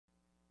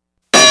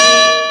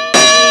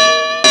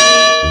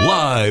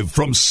Live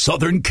from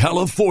Southern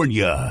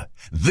California,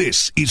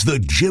 this is the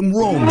Jim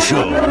Rome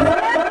Show.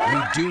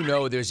 You do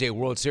know there's a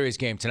World Series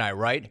game tonight,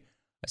 right?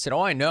 I said,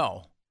 I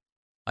know.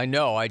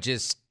 I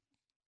just,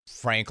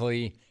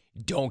 frankly,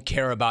 don't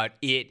care about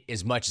it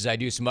as much as I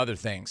do some other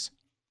things.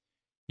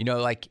 You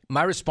know, like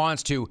my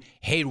response to,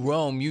 hey,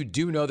 Rome, you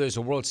do know there's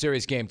a World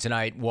Series game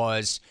tonight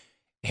was,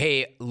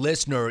 hey,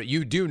 listener,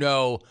 you do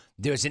know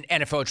there's an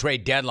NFL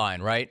trade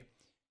deadline, right?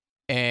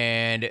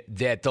 And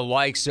that the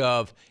likes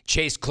of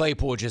Chase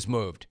Claypool just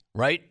moved,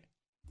 right?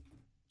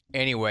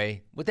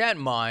 Anyway, with that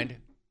in mind,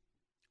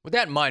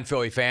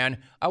 Philly fan,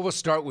 I will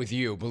start with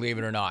you, believe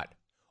it or not.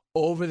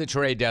 Over the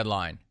trade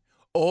deadline,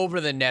 over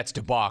the Nets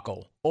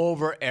debacle,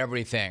 over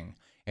everything.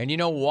 And you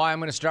know why I'm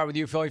going to start with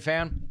you, Philly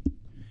fan?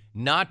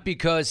 Not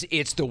because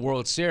it's the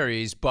World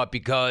Series, but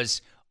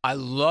because I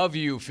love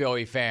you,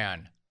 Philly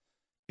fan.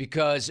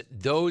 Because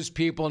those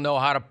people know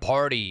how to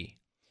party.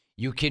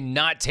 You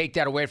cannot take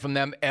that away from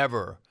them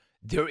ever.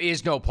 There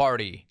is no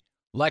party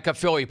like a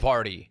Philly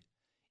party.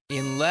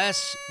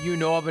 Unless you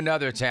know of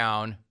another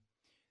town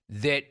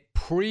that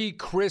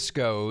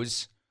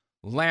pre-Crisco's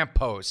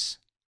lampposts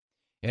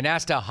and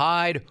has to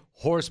hide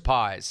horse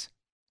pies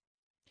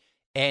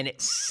and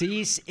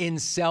cease in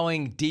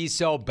selling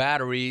D-cell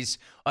batteries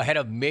ahead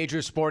of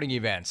major sporting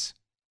events.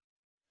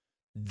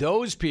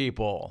 Those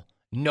people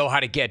know how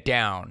to get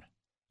down.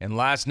 And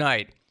last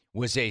night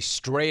was a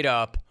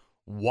straight-up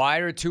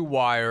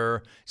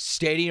wire-to-wire,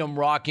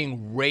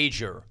 stadium-rocking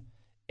rager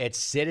at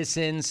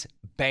Citizens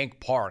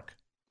Bank Park.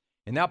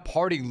 And that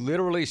party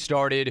literally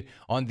started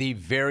on the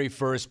very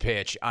first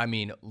pitch. I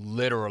mean,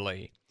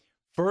 literally.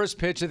 First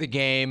pitch of the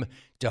game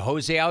to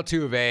Jose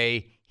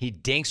Altuve. He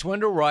dinks one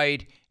to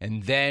right,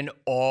 and then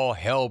all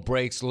hell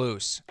breaks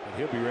loose. And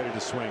he'll be ready to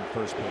swing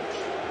first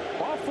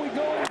pitch. Off we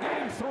go in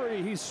game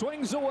three. He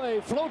swings away,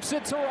 floats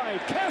it to right.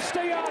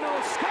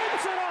 Castellanos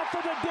scrapes it off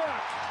of the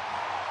deck.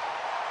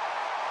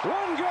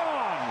 One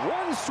gone,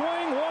 one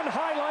swing, one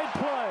highlight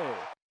play.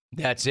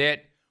 That's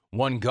it.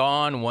 One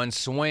gone, one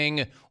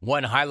swing,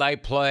 one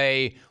highlight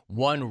play,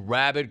 one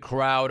rabid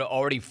crowd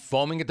already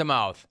foaming at the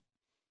mouth.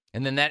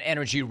 And then that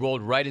energy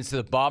rolled right into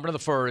the bottom of the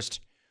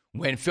first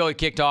when Philly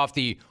kicked off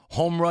the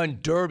home run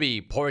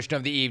derby portion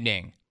of the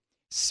evening.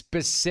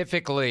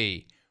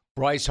 Specifically,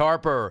 Bryce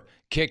Harper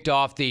kicked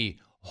off the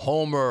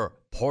homer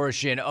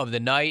portion of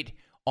the night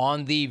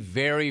on the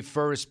very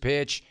first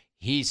pitch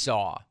he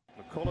saw.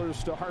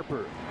 McCullers to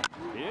Harper.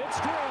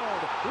 It's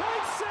drilled.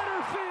 Right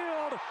center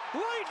field.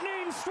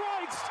 Lightning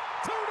strikes.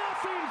 2-0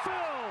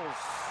 Phils.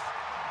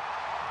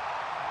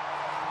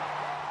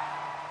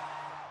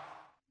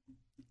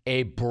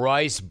 A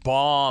Bryce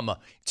bomb.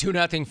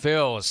 2-0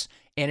 Phils.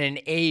 And an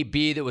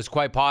AB that was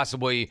quite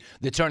possibly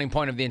the turning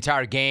point of the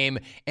entire game.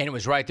 And it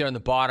was right there in the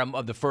bottom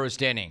of the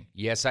first inning.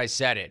 Yes, I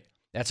said it.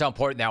 That's how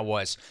important that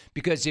was.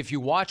 Because if you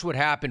watch what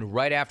happened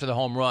right after the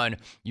home run,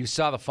 you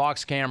saw the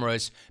Fox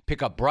cameras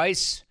pick up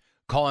Bryce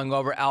calling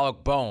over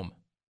Alec Bohm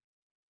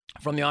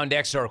from the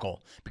on-deck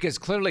circle. Because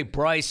clearly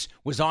Bryce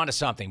was onto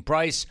something.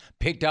 Bryce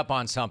picked up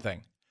on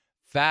something.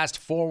 Fast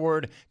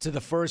forward to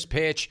the first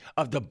pitch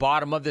of the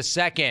bottom of the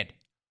second.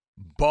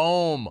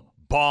 Boom.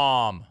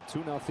 Bomb.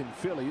 2-0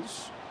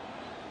 Phillies.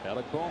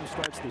 Alec Bohm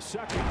starts the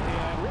second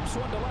and rips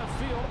one to left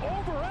field.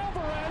 Over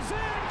Alvarez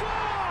and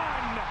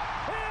gone!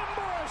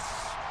 Ambush!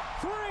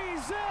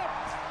 3-zip!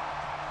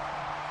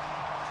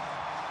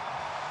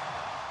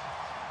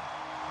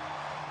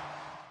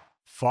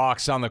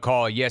 Fox on the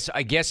call. Yes,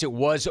 I guess it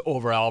was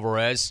over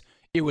Alvarez.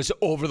 It was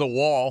over the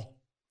wall.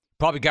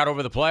 Probably got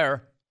over the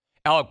player.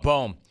 Alec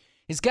Bohm.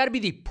 He's got to be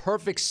the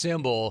perfect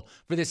symbol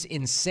for this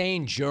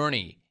insane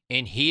journey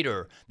and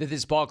heater that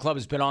this ball club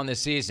has been on this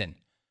season.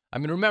 I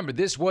mean, remember,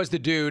 this was the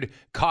dude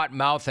caught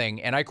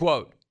mouthing, and I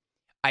quote,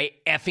 "I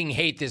effing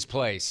hate this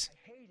place."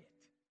 I hate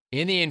it.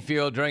 In the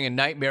infield during a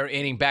nightmare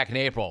inning back in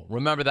April.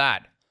 Remember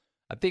that.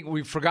 I think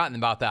we've forgotten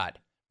about that.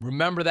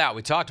 Remember that.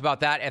 We talked about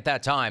that at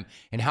that time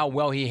and how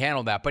well he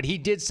handled that. But he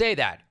did say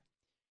that.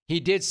 He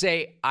did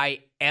say,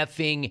 "I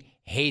effing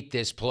hate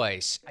this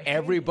place."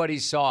 Everybody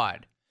saw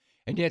it.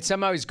 And yet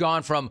somehow he's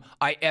gone from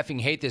 "I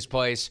effing hate this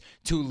place"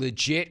 to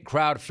legit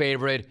crowd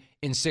favorite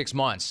in 6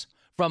 months.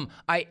 From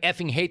 "I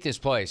effing hate this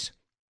place"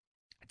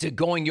 to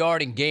going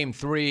yard in Game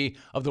 3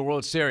 of the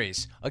World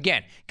Series.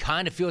 Again,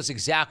 kind of feels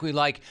exactly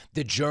like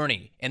the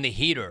journey and the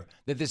heater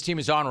that this team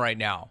is on right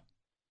now.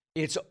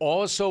 It's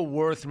also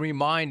worth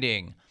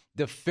reminding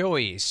the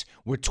Phillies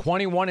were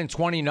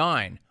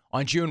 21-29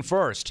 on June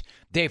 1st.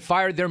 They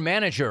fired their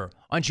manager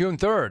on June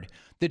 3rd.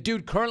 The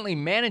dude currently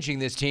managing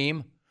this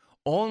team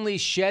only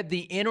shed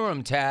the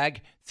interim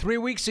tag 3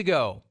 weeks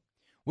ago,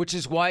 which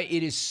is why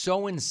it is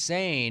so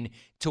insane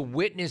to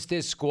witness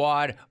this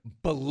squad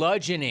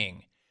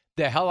bludgeoning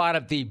the hell out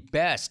of the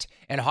best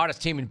and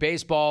hottest team in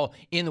baseball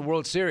in the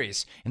World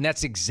Series. And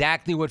that's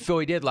exactly what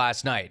Philly did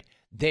last night.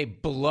 They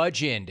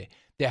bludgeoned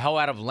the hell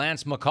out of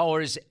Lance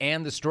McCullers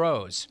and the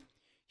Stros.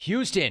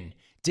 Houston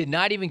did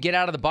not even get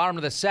out of the bottom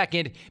of the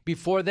second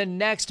before the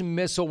next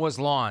missile was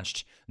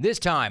launched, this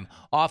time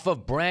off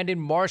of Brandon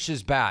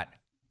Marsh's bat.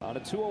 On a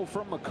 2-0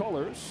 from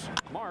McCullers.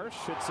 Marsh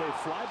hits a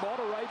fly ball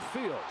to right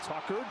field.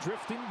 Tucker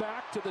drifting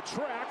back to the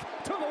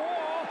track, to the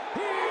wall. He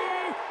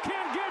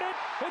can't get it.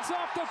 It's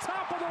off the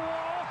top of the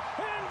wall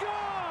and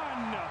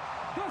gone.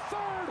 The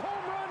third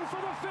home run for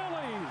the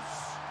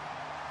Phillies.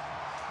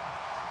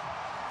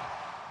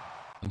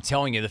 I'm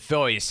telling you, the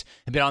Phillies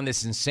have been on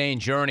this insane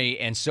journey,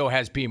 and so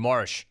has B.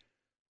 Marsh.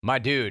 My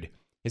dude,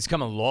 it's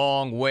come a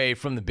long way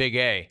from the Big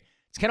A.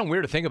 It's kind of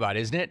weird to think about,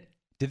 isn't it?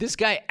 Did this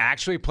guy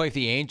actually play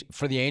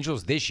for the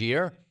Angels this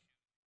year?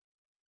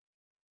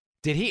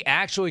 Did he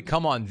actually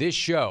come on this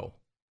show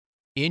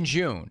in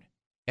June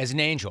as an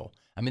Angel?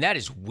 I mean, that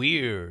is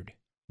weird.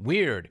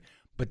 Weird.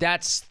 But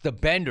that's the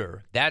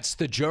bender. That's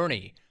the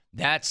journey.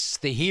 That's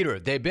the heater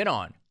they've been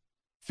on.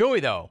 Philly,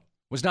 though,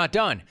 was not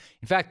done.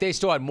 In fact, they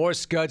still had more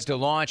scuds to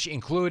launch,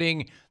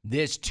 including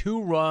this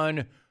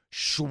 2-run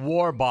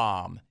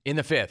Schwarber in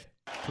the 5th.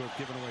 To have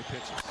given away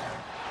pitches.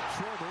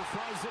 Schwarber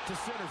flies it to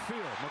center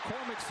field.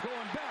 McCormick's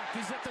going back.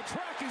 He's at the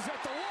track. He's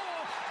at the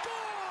wall.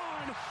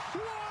 Gone!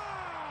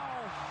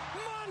 Wow!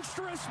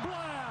 Monstrous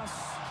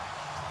blast!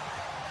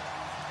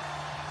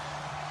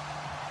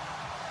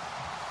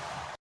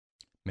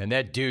 Man,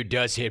 that dude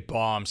does hit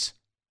bombs.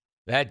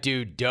 That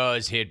dude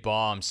does hit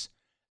bombs.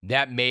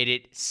 That made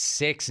it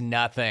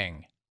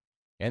 6-0.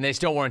 And they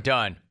still weren't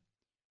done.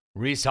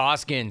 Rhys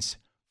Hoskins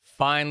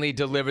finally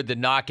delivered the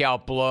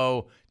knockout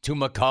blow to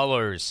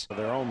McCullers.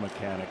 Their own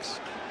mechanics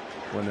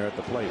when they're at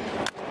the plate.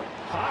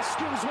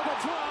 Hoskins with a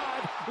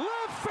drive.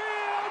 Left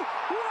field.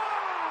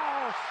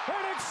 Wow!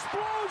 An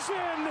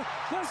explosion.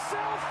 The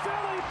South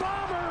Philly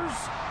Bombers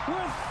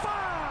with 5.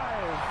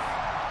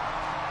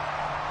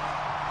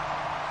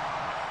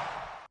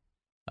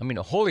 I mean,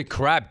 holy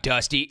crap,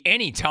 Dusty.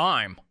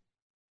 Anytime.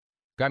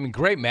 I mean,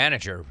 great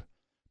manager.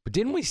 But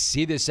didn't we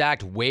see this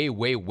act way,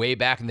 way, way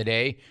back in the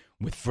day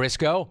with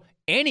Frisco?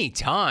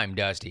 Anytime,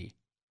 Dusty.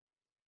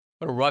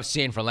 What a rough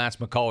scene for Lance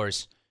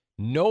McCullers.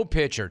 No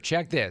pitcher,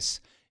 check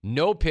this,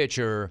 no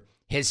pitcher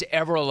has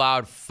ever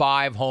allowed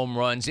 5 home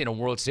runs in a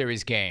World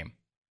Series game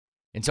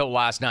until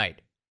last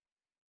night.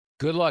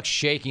 Good luck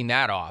shaking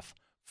that off.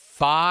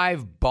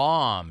 5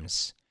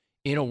 bombs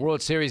in a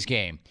World Series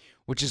game,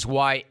 which is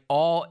why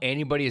all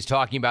anybody is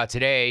talking about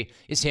today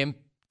is him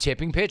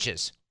tipping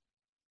pitches.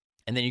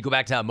 And then you go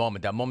back to that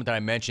moment that I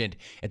mentioned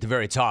at the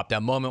very top,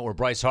 that moment where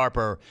Bryce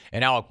Harper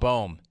and Alec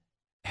Boehm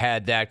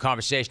had that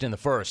conversation in the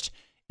first,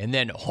 and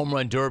then home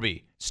run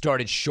derby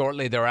started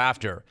shortly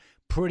thereafter.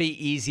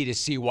 Pretty easy to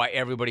see why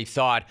everybody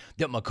thought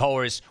that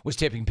McCullers was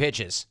tipping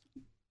pitches.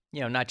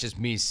 You know, not just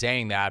me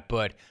saying that,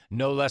 but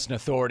no less an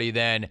authority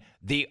than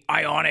the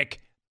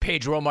Ionic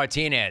Pedro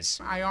Martinez,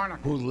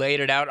 who laid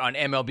it out on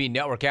MLB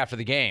Network after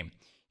the game.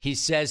 He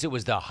says it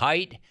was the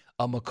height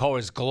of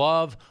McCullers'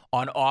 glove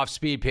on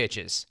off-speed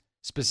pitches,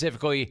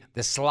 specifically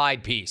the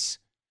slide piece.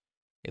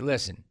 Hey,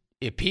 listen,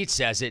 if Pete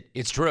says it,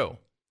 it's true.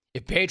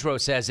 If Pedro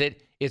says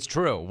it, it's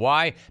true.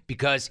 Why?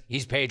 Because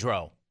he's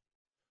Pedro.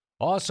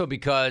 Also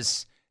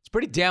because it's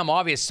pretty damn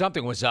obvious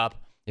something was up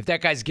if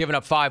that guy's giving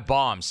up 5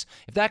 bombs.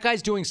 If that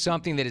guy's doing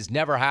something that has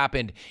never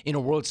happened in a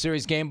World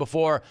Series game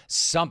before,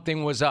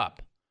 something was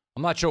up.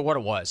 I'm not sure what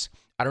it was.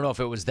 I don't know if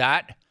it was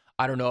that.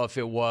 I don't know if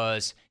it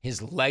was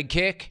his leg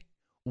kick.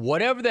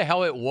 Whatever the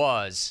hell it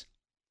was,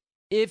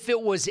 if it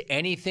was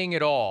anything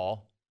at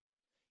all,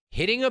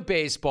 hitting a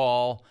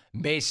baseball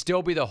may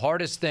still be the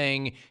hardest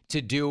thing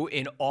to do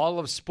in all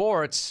of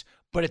sports,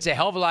 but it's a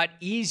hell of a lot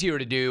easier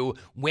to do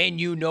when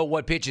you know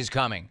what pitch is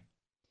coming.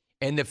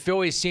 And the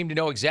Phillies seem to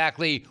know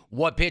exactly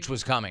what pitch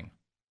was coming.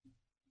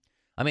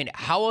 I mean,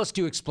 how else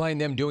do you explain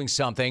them doing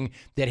something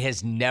that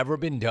has never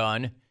been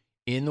done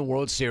in the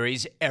World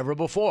Series ever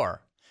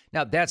before?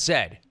 Now, that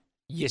said,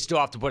 you still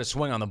have to put a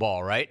swing on the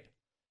ball, right?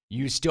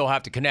 You still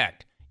have to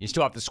connect. You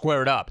still have to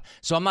square it up.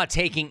 So I'm not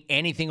taking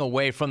anything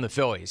away from the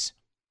Phillies.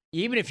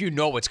 Even if you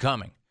know what's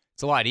coming.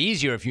 It's a lot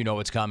easier if you know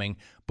what's coming,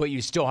 but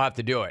you still have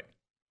to do it.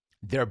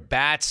 Their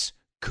bats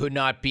could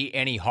not be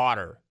any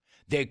hotter.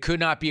 They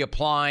could not be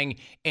applying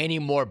any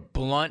more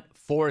blunt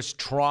force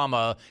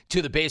trauma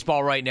to the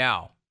baseball right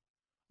now.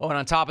 Oh, and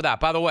on top of that,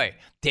 by the way,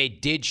 they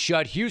did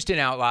shut Houston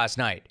out last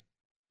night.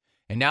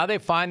 And now they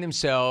find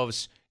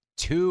themselves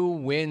 2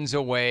 wins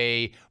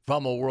away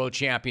from a world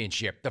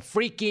championship. The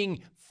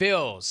freaking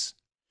Phils.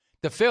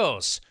 The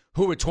Phils,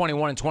 who were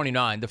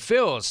 21-29. The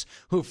Phils,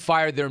 who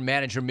fired their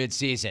manager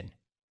midseason.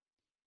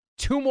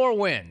 2 more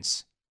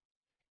wins.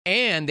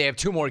 And they have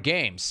 2 more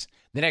games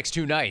the next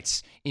 2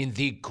 nights in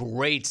the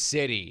great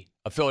city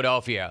of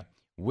Philadelphia,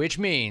 which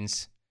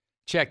means,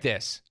 check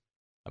this.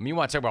 I mean, you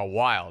want to talk about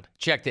wild.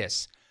 Check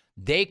this.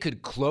 They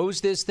could close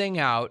this thing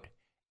out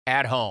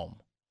at home.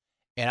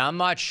 And I'm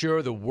not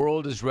sure the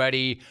world is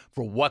ready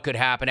for what could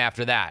happen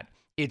after that.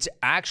 It's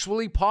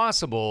actually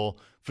possible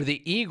for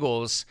the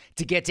Eagles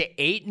to get to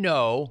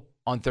 8-0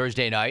 on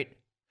Thursday night,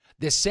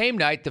 the same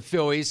night the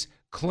Phillies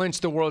clinch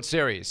the World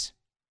Series.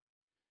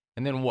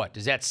 And then what?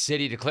 Does that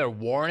city declare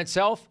war on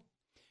itself?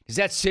 Does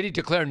that city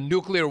declare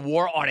nuclear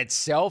war on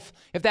itself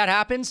if that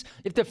happens?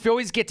 If the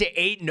Phillies get to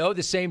 8-0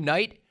 the same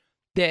night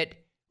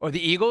or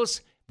the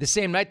Eagles, the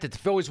same night that the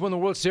Phillies win the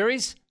World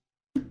Series?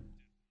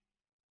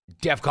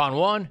 DEFCON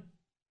 1?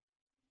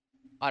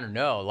 I don't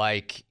know.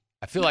 Like,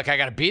 I feel like I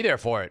got to be there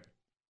for it.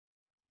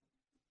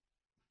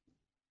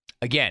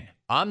 Again,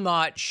 I'm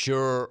not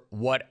sure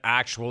what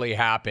actually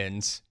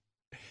happens,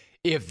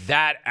 if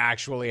that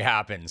actually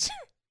happens.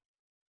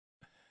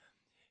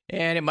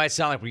 And it might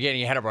sound like we're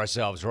getting ahead of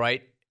ourselves,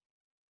 right?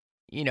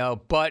 You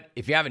know, but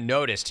if you haven't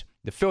noticed,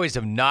 the Phillies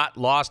have not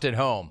lost at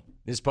home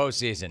this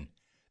postseason.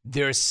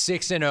 They're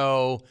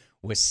 6-0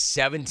 with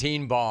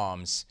 17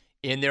 bombs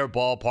in their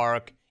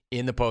ballpark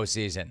in the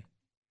postseason.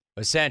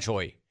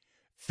 Essentially,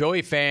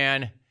 Philly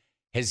fan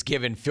has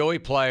given Philly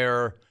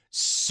player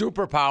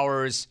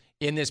superpowers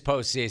in this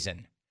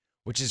postseason,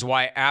 which is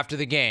why after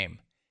the game,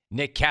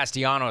 Nick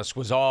Castellanos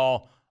was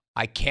all,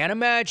 I can't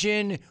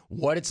imagine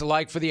what it's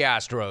like for the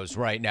Astros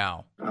right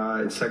now.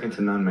 It's second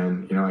to none,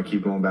 man. You know, I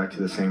keep going back to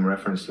the same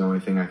reference. The only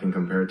thing I can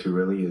compare it to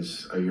really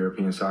is a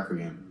European soccer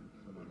game.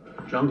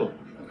 Jungle.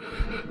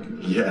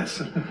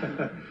 Yes.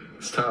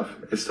 It's tough.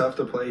 It's tough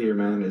to play here,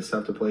 man. It's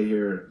tough to play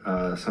here,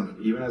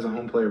 even as a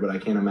home player, but I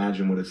can't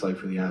imagine what it's like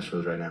for the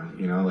Astros right now.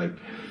 You know, like,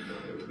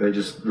 they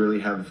just really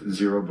have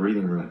zero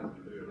breathing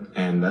room,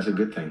 and that's a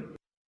good thing.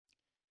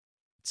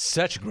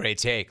 Such a great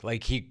take.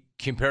 Like, he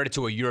compared it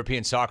to a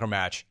European soccer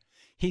match.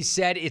 He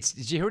said,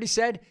 did you hear what he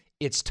said?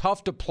 It's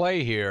tough to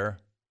play here,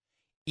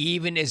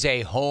 even as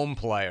a home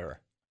player.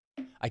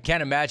 I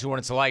can't imagine what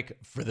it's like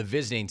for the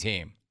visiting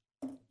team.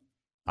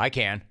 I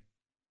can.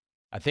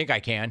 I think I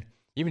can.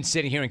 Even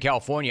sitting here in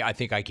California, I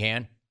think I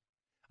can.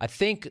 I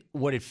think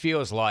what it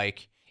feels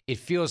like it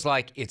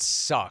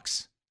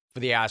sucks for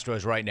the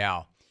Astros right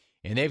now.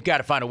 And they've got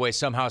to find a way,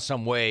 somehow,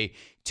 some way,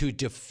 to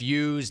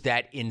diffuse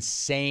that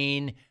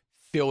insane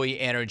Philly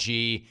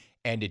energy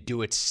and to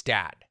do it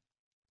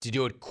to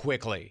do it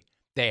quickly.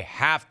 They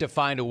have to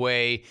find a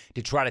way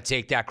to try to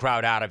take that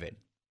crowd out of it.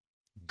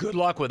 Good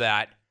luck with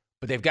that,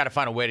 but they've got to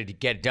find a way to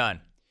get it done.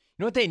 You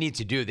know what they need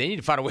to do? They need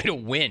to find a way to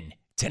win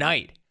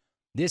tonight.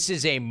 This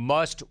is a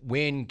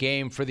must-win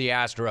game for the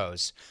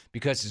Astros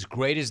because as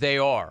great as they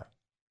are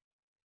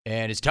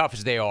and as tough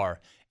as they are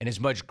and as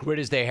much grit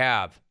as they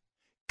have,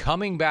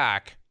 coming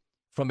back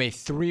from a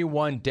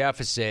 3-1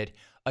 deficit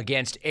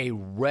against a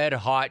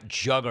red-hot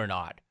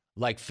juggernaut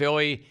like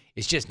Philly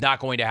is just not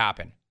going to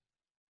happen.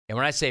 And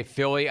when I say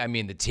Philly, I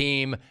mean the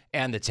team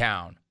and the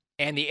town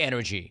and the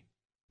energy.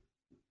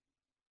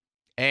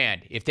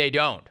 And if they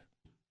don't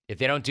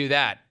do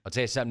that, I'll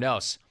tell you something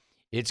else.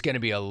 It's going to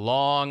be a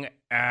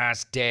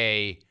long-ass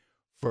day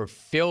for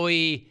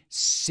Philly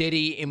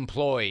city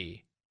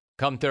employee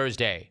come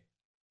Thursday.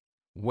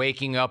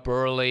 Waking up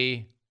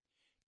early,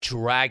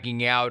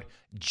 dragging out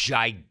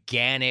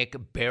gigantic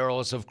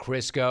barrels of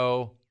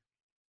Crisco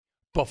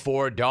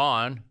before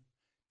dawn,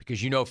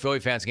 because you know Philly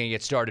fans are going to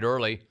get started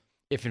early,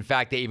 if in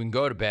fact they even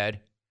go to bed.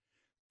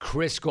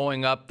 Chris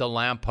going up the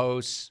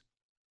lampposts,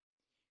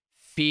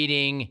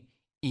 feeding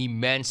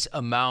immense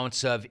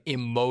amounts of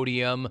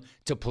Imodium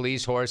to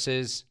police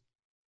horses,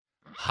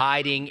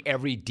 hiding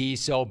every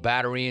D-cell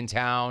battery in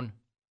town,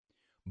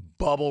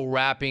 bubble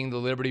wrapping the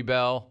Liberty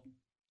Bell.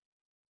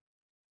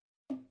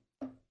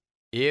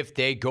 If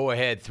they go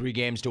ahead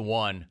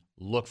 3-1,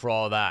 look for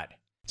all that.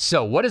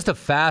 So, what is the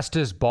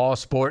fastest ball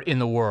sport in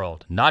the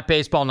world? Not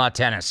baseball, not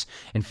tennis.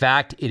 In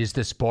fact, it is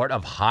the sport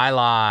of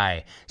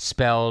Jailai,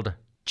 spelled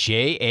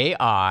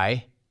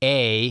Jaialai.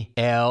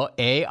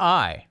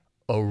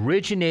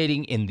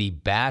 Originating in the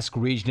Basque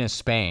region of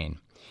Spain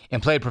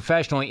and played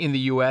professionally in the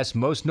U.S.,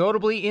 most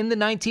notably in the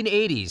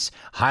 1980s.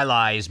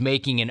 Jailai is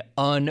making an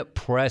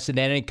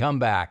unprecedented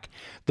comeback.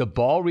 The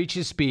ball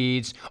reaches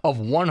speeds of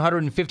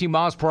 150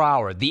 miles per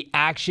hour. The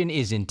action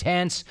is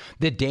intense.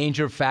 The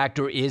danger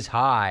factor is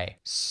high.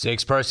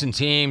 6-person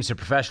teams of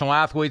professional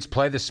athletes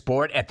play the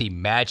sport at the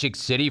Magic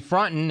City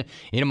Fronton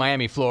in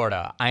Miami,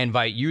 Florida. I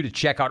invite you to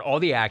check out all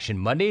the action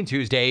Monday and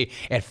Tuesday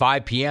at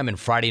 5 p.m. and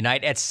Friday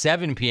night at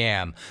 7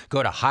 p.m.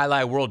 Go to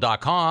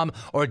JailaiWorld.com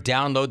or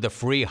download the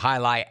free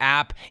Jailai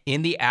app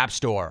in the App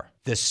Store.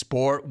 The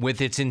sport, with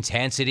its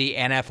intensity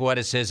and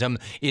athleticism,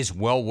 is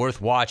well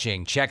worth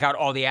watching. Check out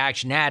all the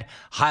action at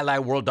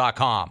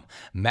JailaiWorld.com.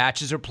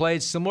 Matches are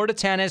played similar to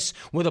tennis,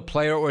 with a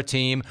player or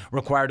team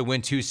required to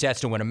win 2 sets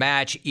to win a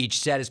match. Each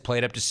set is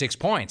played up to 6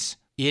 points.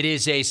 It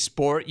is a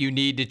sport you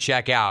need to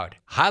check out.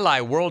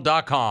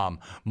 JailaiWorld.com,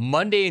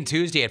 Monday and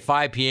Tuesday at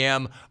 5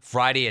 p.m.,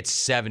 Friday at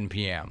 7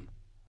 p.m.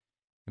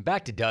 And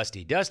back to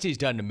Dusty. Dusty's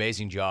done an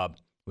amazing job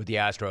with the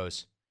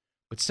Astros,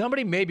 but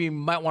somebody maybe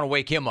might want to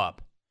wake him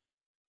up.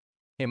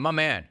 Hey, my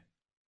man,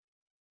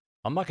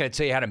 I'm not going to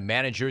tell you how to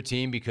manage your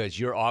team because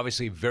you're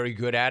obviously very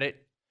good at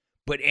it.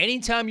 But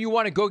anytime you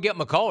want to go get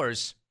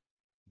McCullers,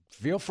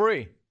 feel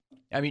free.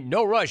 I mean,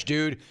 no rush,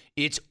 dude.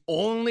 It's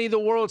only the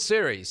World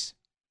Series.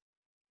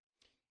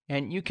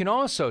 And you can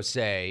also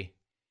say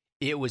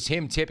it was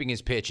him tipping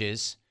his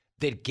pitches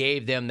that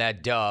gave them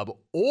that dub.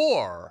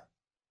 Or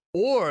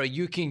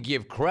you can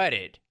give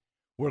credit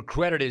where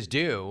credit is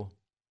due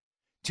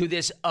to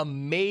this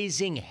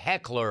amazing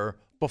heckler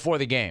before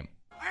the game.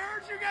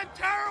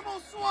 Terrible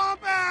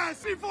swamp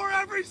ass before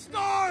every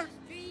start.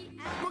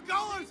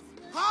 McCullers,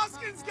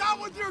 Hoskins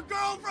got with your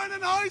girlfriend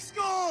in high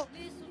school.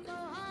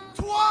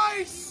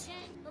 Twice.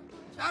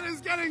 That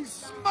is getting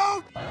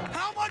smoked.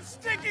 How much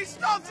sticky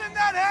stuff's in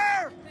that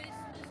hair?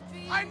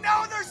 I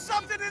know there's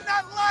something in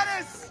that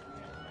lettuce.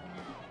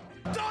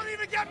 Don't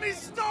even get me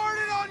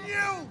started on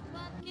you.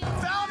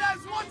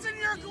 Valdez, what's in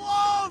your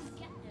glove?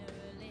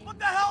 What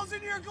the hell's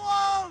in your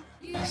glove?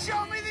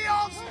 Show me the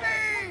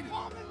all-speed.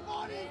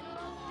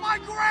 My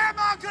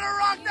grandma could have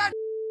rocked that.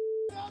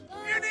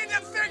 You need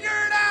to figure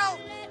it out.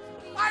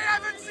 I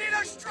haven't seen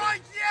a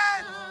strike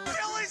yet.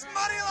 Phillies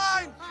money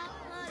line.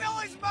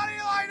 Phillies money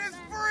line is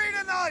free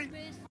tonight.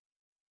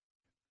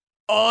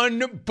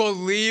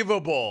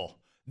 Unbelievable.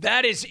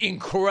 That is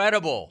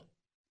incredible.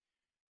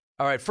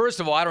 All right, first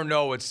of all, I don't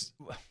know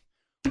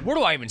where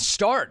do I even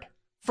start?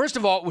 First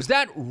of all, was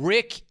that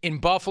Rick in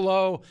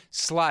Buffalo /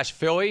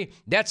 Philly?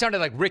 That sounded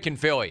like Rick in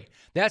Philly.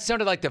 That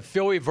sounded like the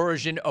Philly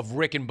version of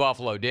Rick in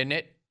Buffalo, didn't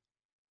it?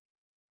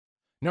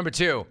 Number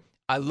two,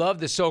 I love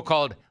the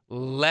so-called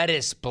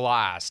lettuce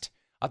blast.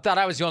 I thought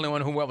I was the only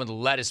one who went with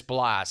lettuce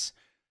blast.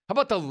 How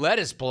about the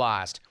lettuce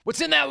blast?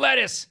 What's in that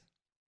lettuce?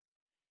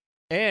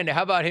 And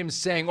how about him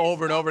saying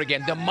over and over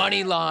again, the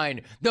money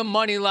line. The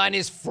money line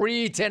is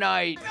free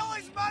tonight.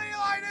 Phillies money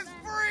line is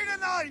free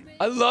tonight.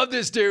 I love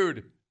this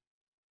dude.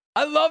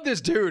 I love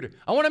this dude.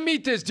 I want to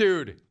meet this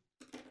dude.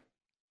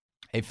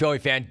 Hey, Philly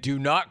fan, do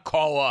not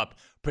call up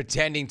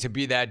pretending to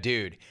be that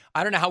dude.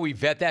 I don't know how we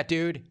vet that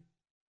dude.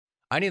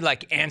 I need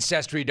like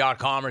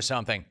Ancestry.com or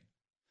something.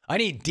 I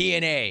need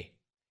DNA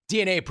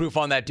proof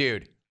on that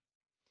dude.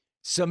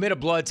 Submit a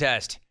blood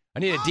test. I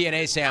need a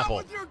DNA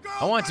sample.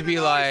 I want it to be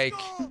like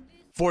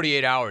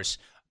 48 hours.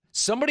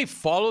 Somebody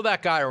follow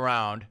that guy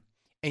around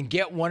and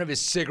get one of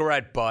his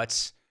cigarette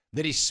butts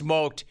that he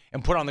smoked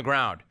and put on the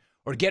ground.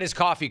 Or get his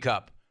coffee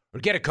cup. Or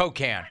get a Coke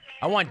can.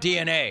 I want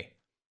DNA.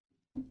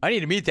 I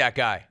need to meet that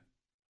guy.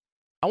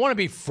 I want to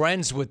be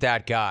friends with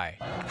that guy.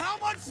 How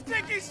much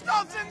sticky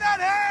stuff's in that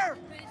hair?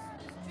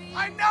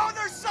 I know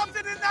there's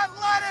something in that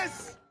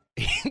lettuce.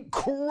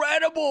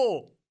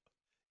 Incredible.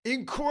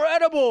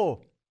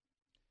 Incredible.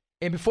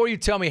 And before you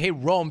tell me, hey,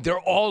 Rome, they're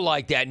all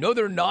like that. No,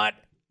 they're not.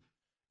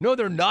 No,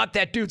 they're not.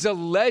 That dude's a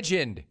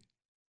legend.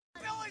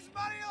 Phillies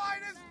money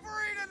line is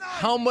free tonight.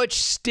 How much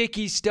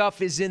sticky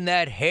stuff is in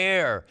that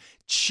hair?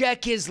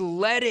 Check his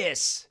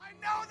lettuce. I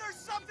know there's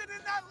something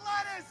in that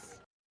lettuce.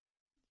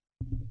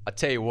 I'll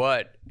tell you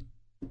what.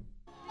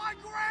 My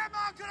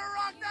grandma could have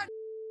rocked that.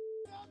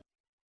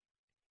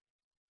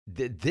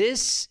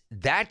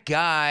 That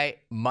guy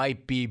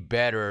might be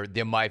better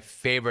than my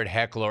favorite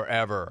heckler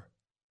ever.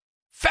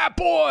 Fat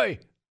boy!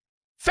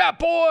 Fat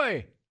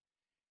boy!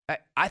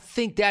 I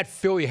think that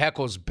Philly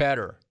heckle's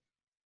better.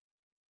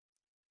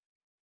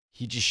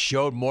 He just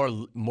showed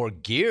more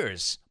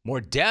gears,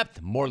 more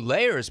depth, more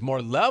layers,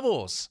 more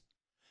levels.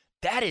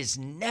 That is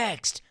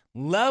next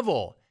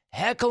level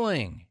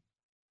heckling.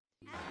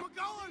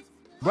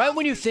 Right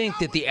when you think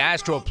that the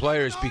Astro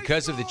players,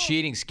 because of the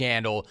cheating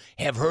scandal,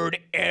 have heard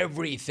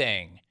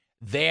everything,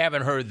 they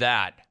haven't heard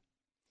that.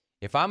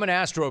 If I'm an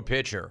Astro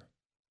pitcher,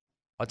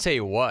 I'll tell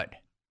you what,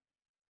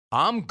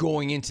 I'm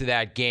going into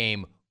that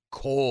game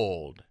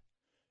cold.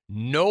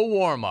 No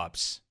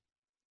warm-ups.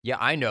 Yeah,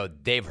 I know.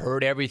 They've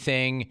heard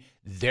everything.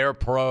 They're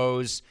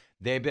pros.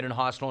 They've been in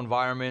hostile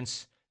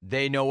environments.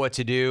 They know what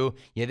to do.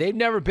 Yeah, they've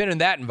never been in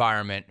that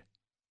environment.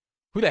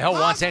 Who the hell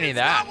wants any of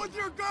that? With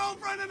your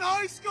girlfriend in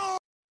high school.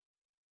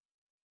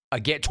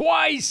 Again,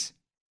 twice.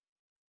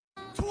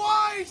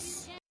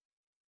 Twice.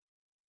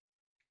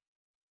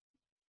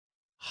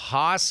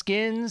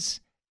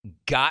 Hoskins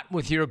got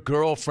with your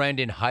girlfriend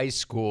in high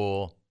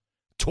school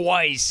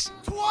twice.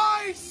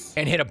 Twice.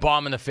 And hit a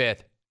bomb in the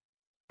fifth.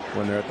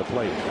 When they're at the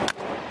plate.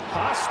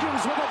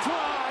 Hoskins with a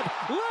drive.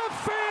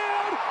 Left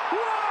field.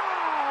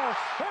 Wow!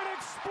 An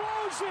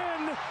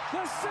explosion.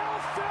 The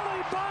South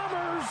Philly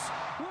Bombers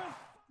with...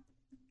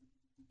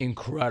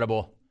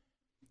 Incredible.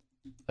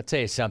 I'll tell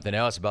you something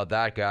else about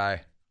that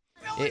guy.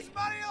 Phillies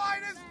money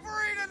line is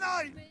free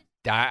tonight.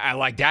 I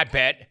like that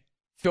bet.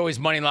 Phillies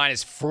money line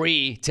is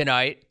free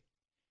tonight.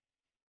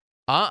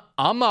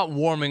 I'm not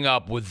warming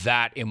up with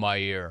that in my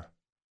ear.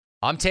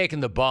 I'm taking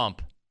the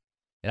bump.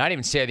 And I didn't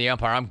even say to the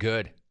umpire, I'm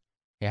good.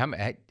 Hey,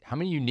 how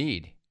many you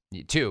need?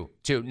 Two.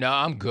 No,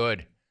 I'm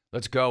good.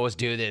 Let's go. Let's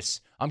do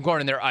this. I'm going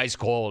in there ice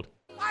cold.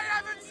 I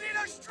haven't seen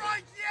a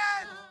strike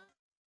yet.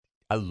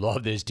 I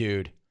love this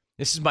dude.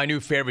 This is my new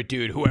favorite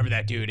dude, whoever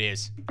that dude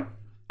is.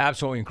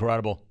 Absolutely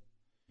incredible.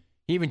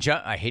 He even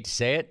jumped, I hate to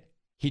say it,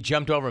 he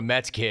jumped over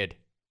Mets kid.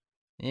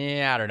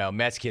 Yeah, I don't know.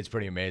 Mets kid's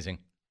pretty amazing.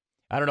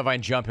 I don't know if I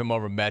can jump him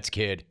over Mets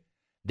kid.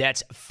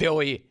 That's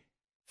Philly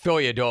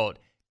adult.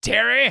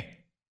 Terry?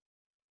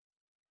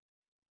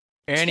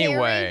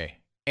 Anyway,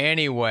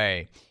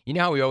 you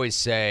know how we always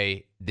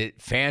say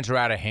that fans are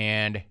out of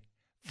hand,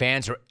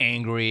 fans are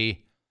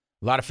angry,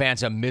 a lot of fans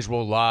have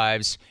miserable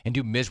lives and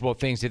do miserable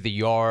things at the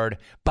yard.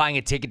 Buying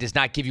a ticket does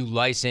not give you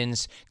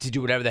license to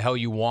do whatever the hell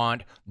you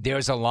want.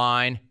 There's a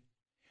line.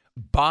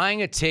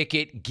 Buying a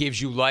ticket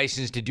gives you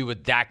license to do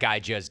what that guy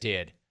just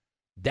did.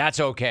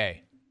 That's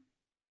okay.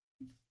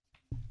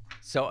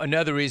 So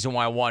another reason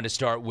why I wanted to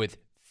start with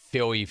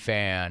Philly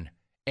fan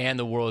and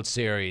the World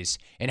Series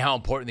and how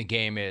important the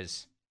game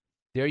is.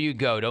 There you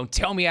go. Don't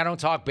tell me I don't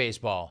talk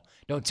baseball.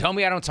 Don't tell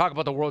me I don't talk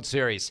about the World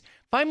Series.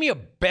 Find me a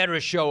better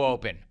show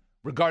open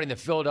regarding the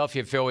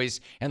Philadelphia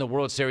Phillies and the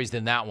World Series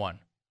than that one.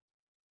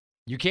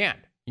 You can't.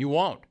 You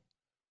won't.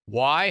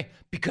 Why?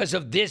 Because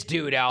of this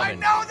dude,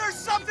 Alvin. I know there's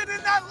something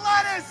in that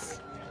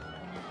lettuce!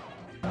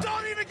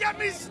 Don't even get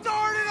me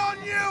started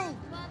on you!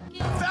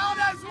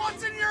 Valdez,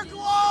 what's in your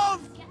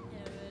glove?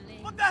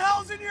 What the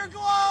hell's in your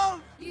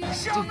glove?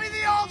 Show me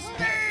the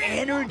off-speed!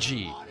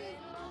 Energy.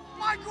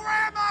 My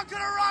grandma could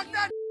have rocked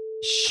that.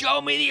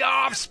 Show me the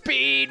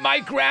off-speed. My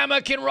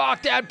grandma can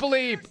rock that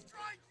bleep.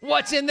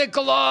 What's in the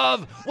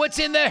glove? What's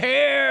in the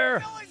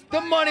hair?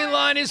 The money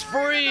line is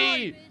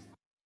free.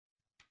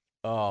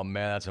 Oh,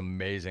 man, that's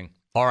amazing.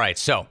 All right,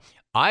 so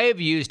I have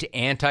used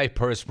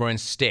antiperspirant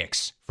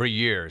sticks for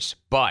years,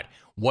 but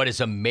what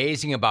is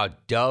amazing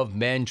about Dove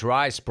Men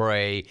Dry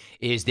Spray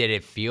is that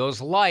it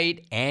feels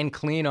light and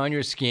clean on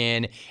your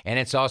skin, and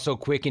it's also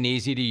quick and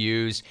easy to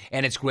use,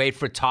 and it's great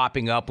for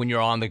topping up when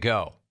you're on the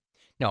go.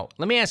 Now,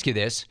 let me ask you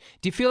this.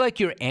 Do you feel like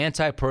your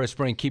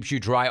antiperspirant keeps you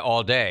dry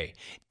all day?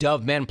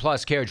 Dove Men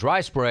Plus Care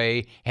Dry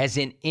Spray has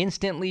an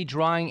instantly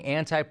drying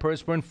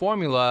antiperspirant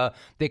formula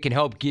that can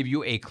help give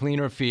you a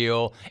cleaner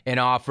feel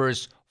and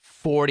offers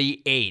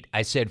 48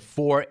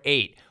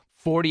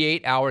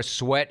 48-hour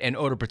sweat and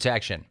odor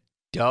protection.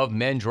 Dove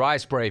Men Dry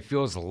Spray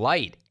feels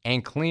light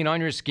and clean on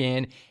your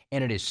skin,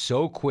 and it is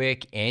so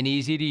quick and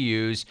easy to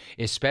use,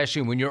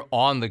 especially when you're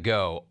on the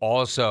go.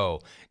 Also,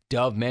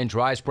 Dove Men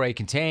Dry Spray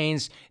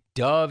contains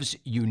Dove's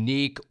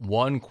unique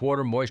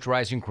 1/4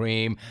 moisturizing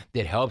cream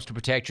that helps to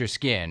protect your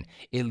skin.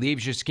 It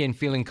leaves your skin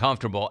feeling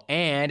comfortable,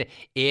 and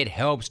it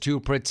helps to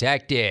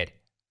protect it.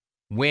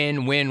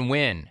 Win, win,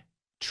 win.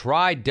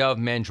 Try Dove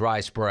Men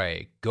Dry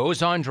Spray.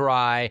 Goes on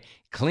dry,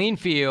 clean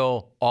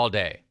feel all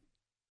day.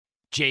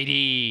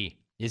 JD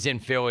is in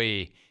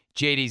Philly.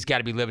 JD's got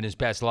to be living his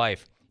best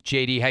life.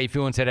 JD, how you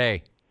feeling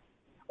today?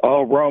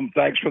 Oh, Rome,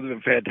 thanks for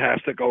the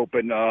fantastic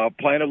open.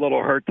 Playing a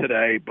little hurt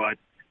today, but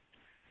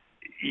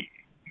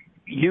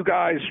you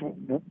guys,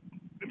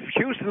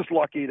 Houston's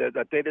lucky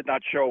that they did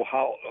not show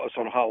us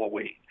on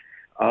Halloween.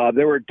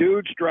 There were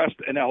dudes dressed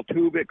in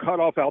Altuve,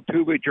 cut-off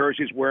Altuve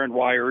jerseys wearing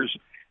wires,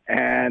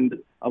 and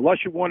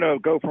unless you want to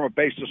go from a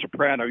bass to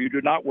soprano, you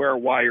do not wear a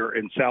wire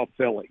in South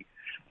Philly.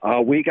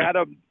 We got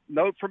a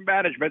note from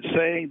management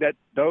saying that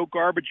no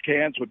garbage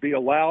cans would be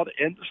allowed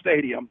in the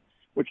stadium,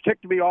 which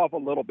ticked me off a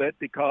little bit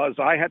because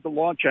I had the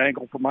launch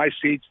angle from my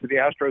seats to the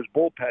Astros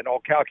bullpen all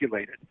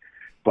calculated.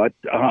 But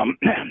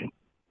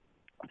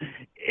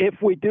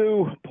if we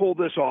do pull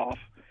this off,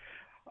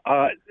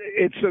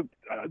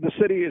 the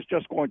city is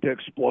just going to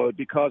explode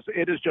because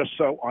it is just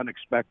so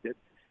unexpected.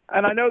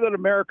 And I know that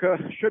America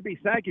should be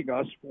thanking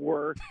us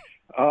for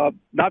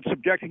not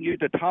subjecting you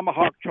to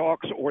tomahawk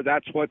chalks or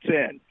that's what's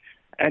in.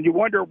 And you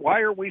wonder, why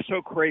are we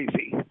so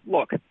crazy?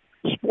 Look,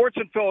 sports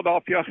in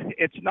Philadelphia,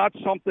 it's not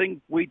something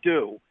we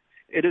do.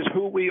 It is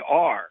who we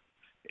are.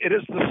 It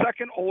is the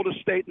second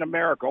oldest state in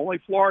America. Only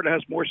Florida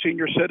has more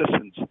senior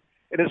citizens.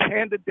 It is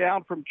handed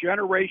down from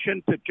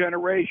generation to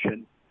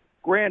generation,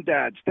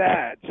 granddads,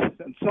 dads,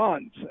 and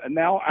sons, and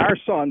now our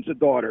sons and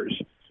daughters.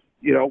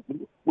 You know,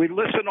 we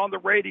listen on the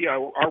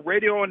radio. Our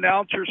radio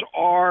announcers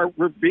are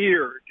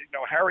revered. You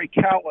know, Harry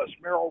Callis,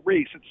 Merrill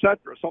Reese,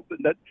 etc. Something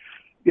that,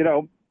 you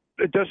know,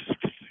 it just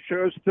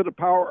shows to the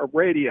power of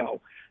radio.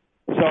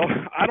 So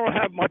I don't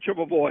have much of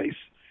a voice.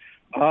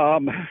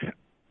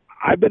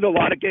 I've been to a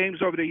lot of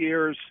games over the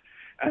years,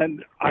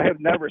 and I have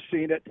never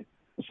seen it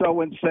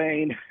so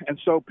insane and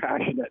so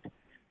passionate.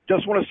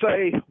 Just want to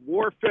say,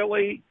 war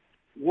Philly,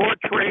 war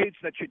trades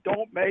that you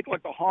don't make,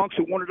 like the honks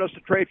who wanted us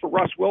to trade for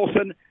Russ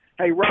Wilson.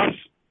 Hey, Russ,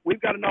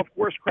 we've got enough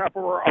horse crap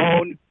of our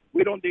own.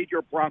 We don't need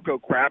your Bronco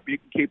crap. You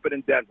can keep it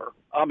in Denver.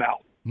 I'm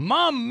out.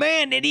 My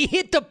man, and he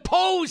hit the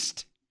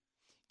post.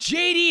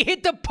 JD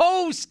hit the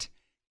post.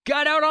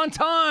 Got out on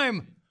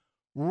time.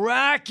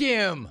 Rack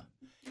him.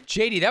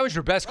 JD, that was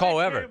your best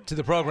call ever to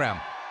the program.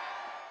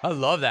 I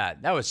love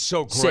that. That was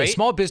so great. Say,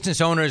 small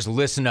business owners,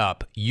 listen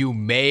up. You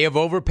may have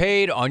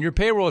overpaid on your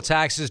payroll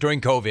taxes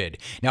during COVID.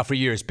 Now, for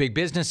years, big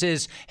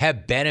businesses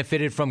have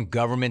benefited from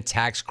government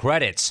tax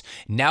credits.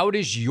 Now it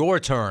is your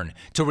turn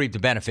to reap the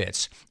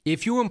benefits.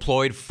 If you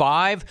employed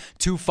 5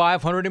 to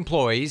 500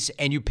 employees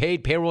and you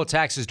paid payroll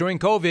taxes during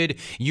COVID,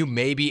 you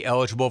may be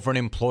eligible for an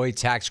employee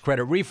tax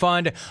credit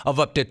refund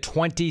of up to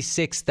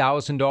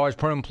 $26,000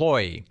 per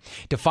employee.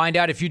 To find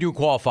out if you do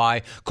qualify,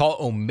 call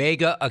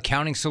Omega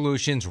Accounting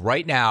Solutions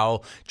right now.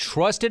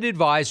 Trusted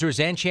advisors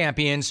and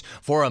champions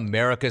for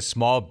America's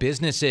small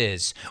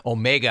businesses.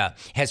 Omega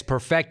has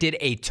perfected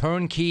a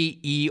turnkey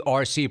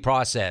ERC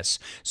process.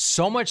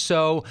 So much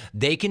so,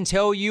 they can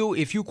tell you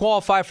if you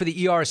qualify for the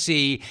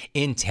ERC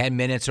in 10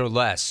 minutes or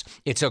less.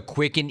 It's a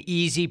quick and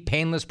easy,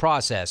 painless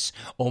process.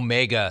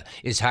 Omega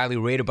is highly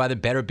rated by the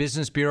Better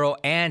Business Bureau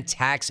and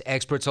tax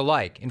experts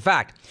alike. In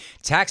fact,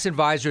 tax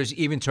advisors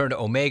even turn to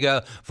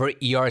Omega for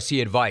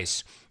ERC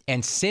advice.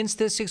 And since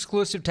this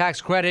exclusive tax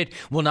credit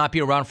will not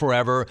be around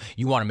forever,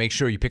 you want to make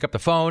sure you pick up the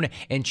phone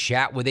and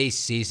chat with a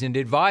seasoned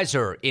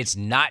advisor. It's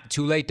not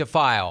too late to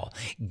file.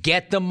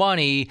 Get the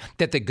money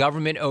that the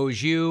government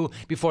owes you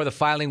before the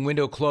filing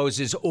window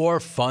closes or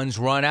funds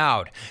run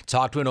out.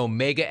 Talk to an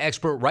Omega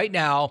expert right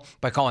now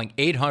by calling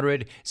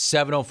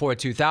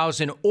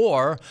 800-704-2000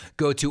 or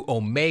go to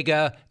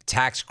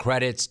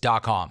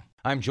OmegaTaxCredits.com.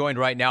 I'm joined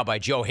right now by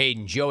Joe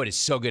Haden. Joe, it is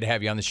so good to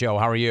have you on the show.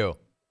 How are you?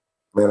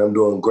 Man, I'm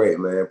doing great,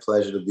 man.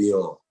 Pleasure to be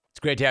on. It's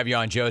great to have you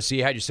on, Joe. So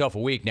you had yourself a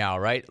week now,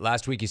 right?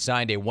 Last week you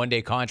signed a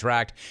one-day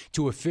contract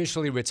to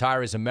officially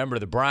retire as a member of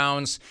the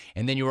Browns,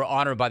 and then you were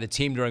honored by the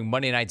team during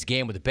Monday night's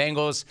game with the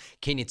Bengals.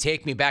 Can you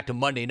take me back to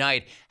Monday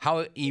night?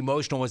 How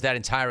emotional was that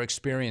entire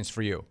experience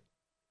for you?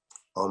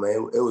 Oh,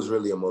 man, it was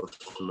really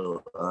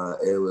emotional.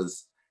 It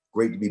was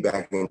great to be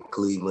back in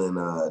Cleveland.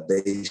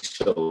 They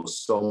showed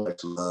so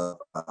much love.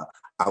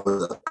 I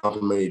was a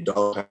complimentary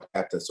dog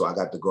captain, so I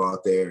got to go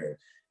out there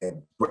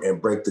and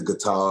break the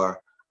guitar.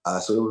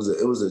 So it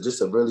was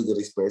just a really good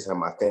experience. I had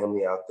my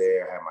family out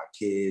there, I had my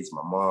kids,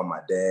 my mom,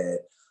 my dad,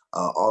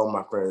 all of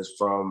my friends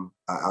from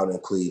out in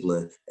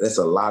Cleveland. And it's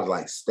a lot of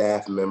like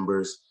staff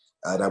members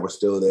that were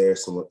still there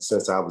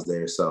since I was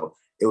there. So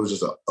it was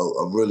just a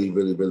really,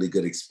 really, really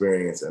good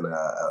experience and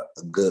a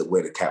good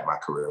way to cap my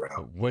career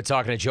out. We're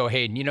talking to Joe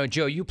Haden. You know,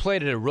 Joe, you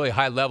played at a really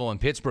high level in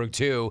Pittsburgh,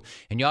 too,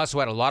 and you also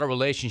had a lot of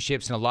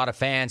relationships and a lot of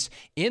fans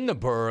in the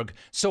Burgh.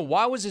 So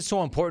why was it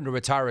so important to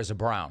retire as a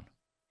Brown?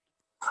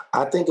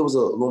 I think it was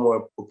a little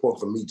more important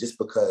for me just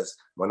because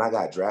when I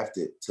got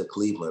drafted to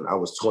Cleveland, I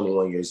was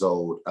 21 years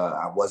old.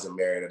 I wasn't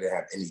married. I didn't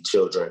have any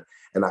children.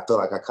 And I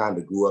felt like I kind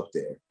of grew up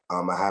there.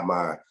 I got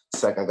my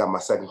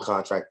second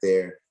contract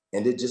there.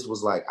 And it just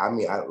was like, I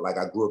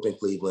grew up in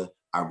Cleveland.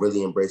 I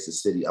really embraced the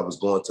city. I was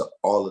going to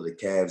all of the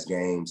Cavs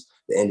games,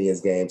 the Indians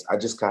games. I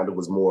just kind of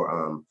was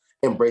more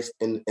embraced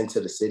into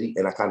the city,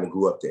 and I kind of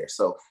grew up there.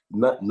 So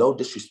no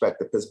disrespect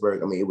to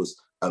Pittsburgh. I mean, it was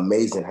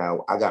amazing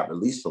how I got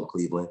released from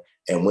Cleveland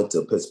and went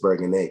to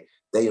Pittsburgh, and they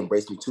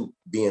embraced me too,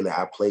 being that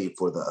I played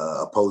for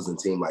the opposing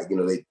team. Like, you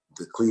know, the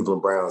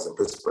Cleveland Browns and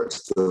Pittsburgh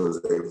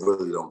Steelers, they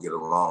really don't get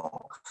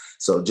along.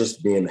 So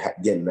just getting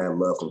that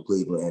love from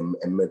Cleveland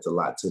and meant a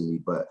lot to me.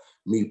 But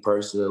me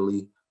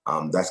personally,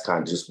 that's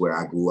kind of just where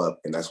I grew up,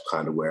 and that's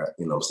kind of where,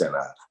 you know what I'm saying,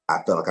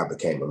 I felt like I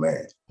became a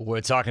man.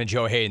 We're talking to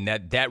Joe Haden.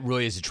 That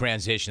really is a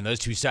transition. Those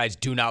two sides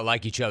do not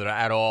like each other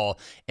at all,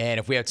 and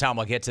if we have time,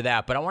 I'll get to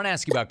that. But I want to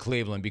ask you about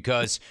Cleveland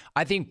because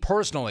I think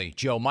personally,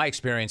 Joe, my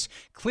experience,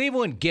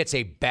 Cleveland gets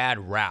a bad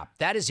rap.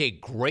 That is a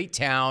great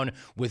town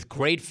with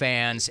great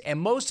fans, and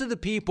most of the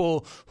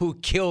people who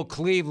kill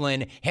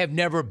Cleveland have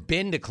never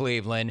been to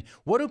Cleveland.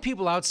 What do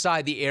people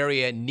outside the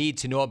area need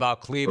to know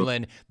about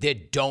Cleveland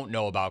that don't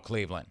know about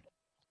Cleveland?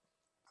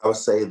 I would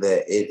say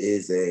that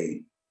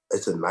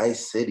it's a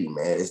nice city,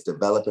 man. It's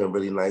developing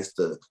really nice.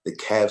 The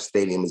Cavs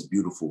Stadium is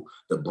beautiful.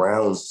 The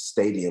Browns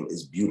Stadium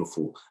is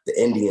beautiful. The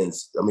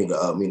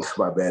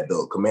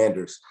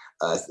Commanders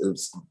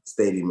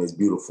Stadium is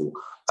beautiful.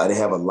 They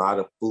have a lot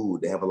of food.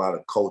 They have a lot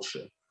of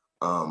culture.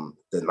 The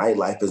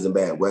nightlife isn't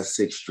bad. West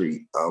 6th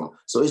Street.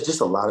 So it's just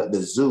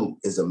the zoo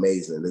is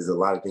amazing. There's a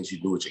lot of things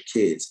you do with your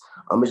kids.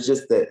 It's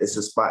just that it's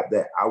a spot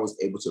that I was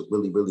able to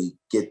really, really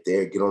get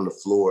there, get on the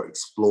floor,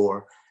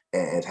 explore,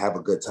 and have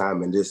a good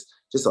time. And just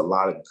a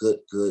lot of good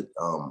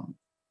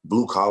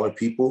blue collar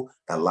people,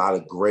 and a lot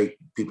of great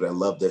people that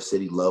love their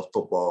city, love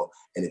football.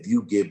 And if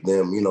you give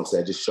them, you know what I'm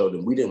saying, just show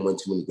them. We didn't win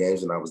too many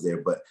games when I was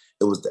there, but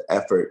it was the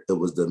effort, it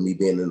was me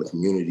being in the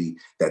community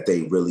that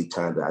they really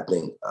kind of, I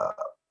think,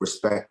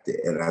 respected.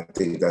 And I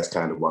think that's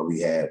kind of why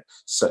we had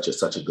such a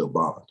good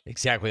bond.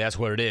 Exactly. That's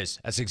what it is.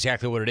 That's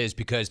exactly what it is,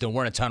 because there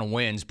weren't a ton of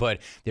wins, but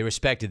they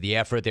respected the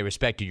effort. They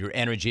respected your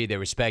energy. They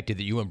respected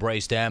that you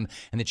embraced them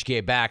and that you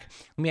gave back.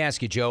 Let me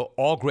ask you, Joe,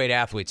 all great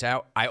athletes,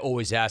 I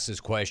always ask this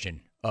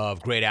question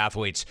of great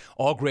athletes.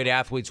 All great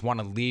athletes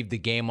want to leave the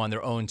game on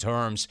their own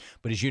terms,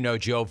 but as you know,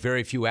 Joe,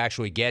 very few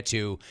actually get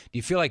to. Do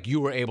you feel like you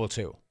were able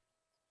to?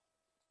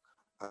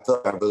 I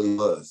thought I really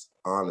was,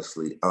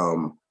 honestly.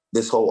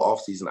 This whole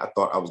offseason, I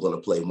thought I was going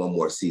to play one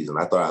more season.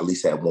 I thought I at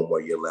least had one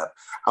more year left.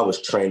 I was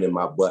training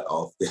my butt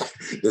off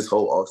this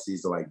whole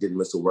offseason, like didn't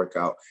miss a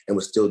workout and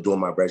was still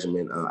doing my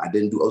regimen. I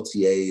didn't do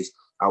OTAs.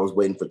 I was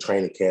waiting for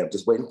training camp,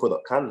 just waiting for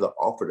the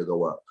offer to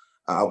go up.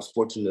 I was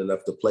fortunate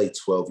enough to play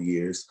 12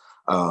 years,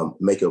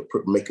 make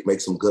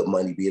some good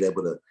money, being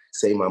able to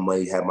save my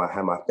money, have my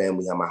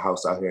family, have my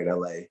house out here in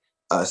LA.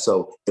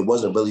 So it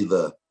wasn't really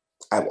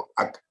I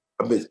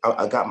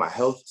got my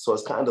health. So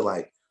it's kind of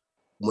like,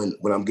 when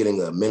I'm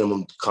getting a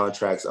minimum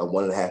contracts of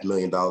 $1.5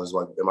 million,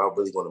 like, am I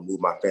really going to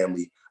move my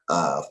family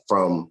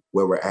from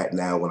where we're at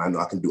now when I know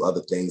I can do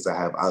other things? I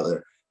have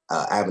other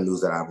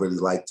avenues that I really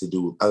like to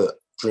do, other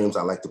dreams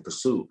I like to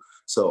pursue.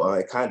 So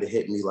it kind of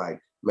hit me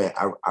like, man,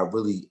 I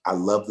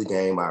love the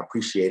game. I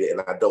appreciate it. And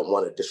I don't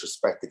want to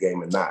disrespect the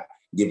game and not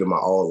give it my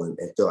all and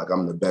feel like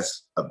I'm the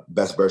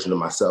best version of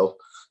myself.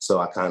 So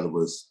I kind of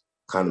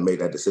made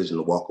that decision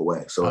to walk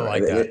away. So I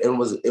like that.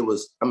 It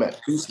was I'm at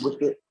peace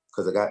with it,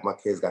 because my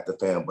kids got the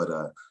fam, but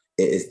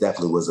it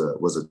definitely was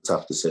a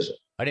tough decision.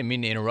 I didn't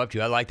mean to interrupt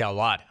you. I like that a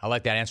lot. I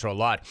like that answer a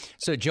lot.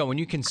 So, Joe, when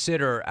you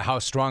consider how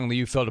strongly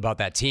you felt about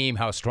that team,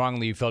 how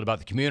strongly you felt about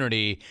the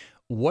community,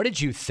 what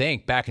did you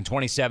think back in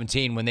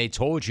 2017 when they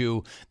told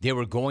you they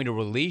were going to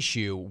release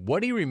you?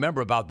 What do you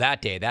remember about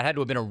that day? That had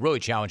to have been a really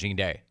challenging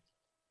day.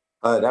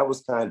 That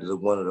was kind of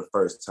one of the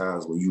first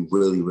times when you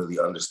really, really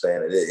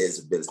understand it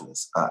is a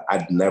business.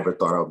 I never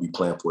thought I would be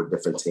playing for a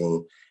different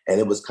team. And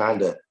it was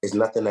it's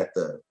nothing that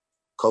the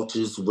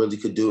coaches really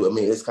could do. I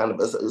mean, it's kind of,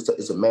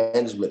 it's a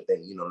management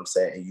thing, you know what I'm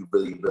saying? And you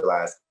really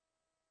realize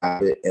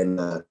and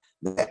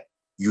that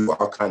you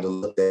are kind of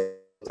looked at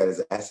as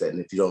an asset.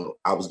 And if you don't,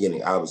 I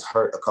was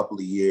hurt a couple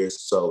of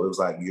years. So it was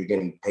like, you're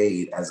getting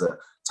paid as a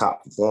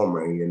top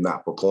performer and you're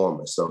not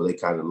performing. So they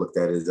kind of looked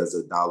at it as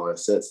a dollar and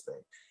cents thing.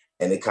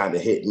 And it kind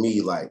of hit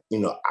me like,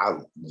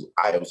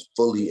 I was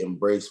fully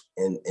embraced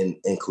in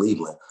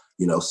Cleveland,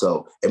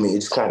 So, I mean, it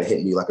just kind of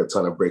hit me like a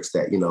ton of bricks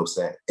that,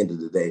 end of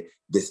the day,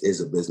 this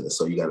is a business.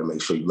 So you got to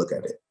make sure you look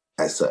at it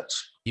as such.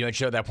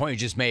 Joe, that point you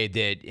just made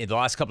that in the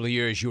last couple of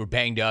years, you were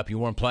banged up, you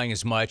weren't playing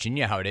as much, and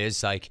you know how it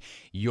is, like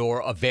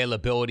your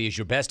availability is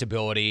your best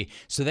ability.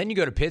 So then you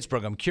go to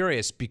Pittsburgh. I'm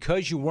curious,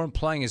 because you weren't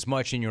playing as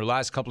much in your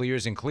last couple of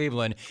years in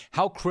Cleveland,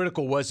 how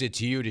critical was it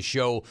to you to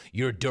show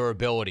your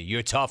durability,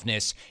 your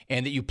toughness,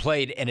 and that you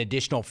played an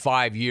additional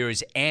 5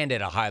 years and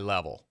at a high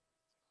level?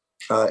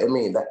 I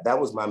mean, that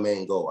was my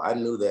main goal. I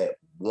knew that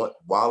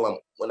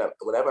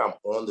whenever I'm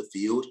on the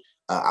field,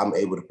 I'm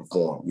able to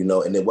perform,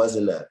 and it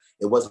wasn't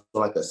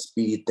like a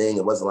speed thing.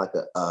 It wasn't like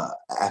a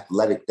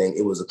athletic thing.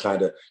 It was a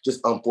kind of just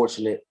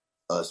unfortunate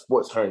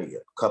sports hernia,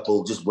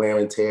 couple just wear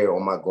and tear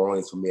on my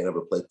groins from being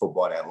able to play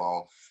football that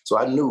long. So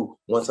I knew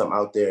once I'm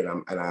out there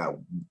and I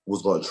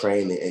was going to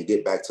train and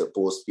get back to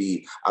full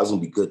speed, I was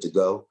going to be good to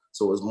go.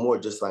 So it was more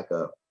just like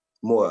a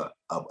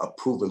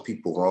proving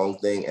people wrong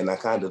thing. And I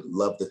kind of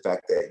love the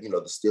fact that,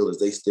 the Steelers,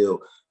 they still,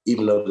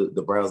 even though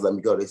the Browns let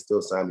me go, they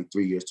still signed me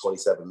 3 years,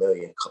 $27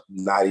 million,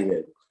 not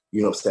even,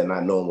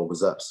 not knowing what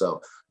was up.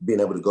 So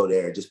being able to go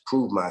there and just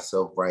prove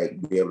myself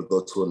right, be able to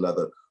go to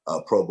another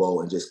Pro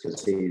Bowl and just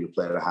continue to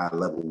play at a high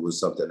level was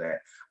something that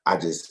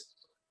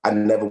I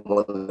never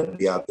wanted to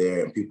be out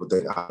there and people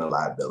think I'm a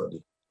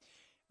liability.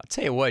 I'll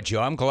tell you what,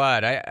 Joe, I'm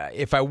glad.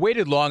 If I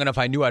waited long enough,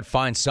 I knew I'd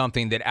find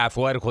something that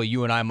athletically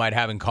you and I might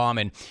have in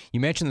common.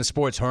 You mentioned the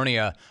sports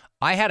hernia.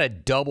 I had a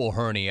double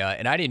hernia,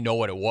 and I didn't know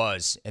what it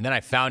was. And then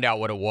I found out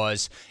what it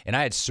was, and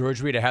I had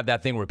surgery to have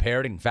that thing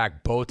repaired. In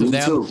fact, both of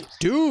them.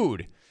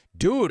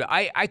 Dude,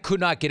 I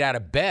could not get out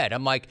of bed.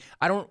 I'm like,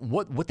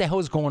 what the hell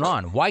is going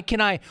on? Why do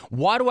I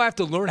have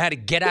to learn how to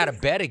get out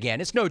of bed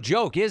again? It's no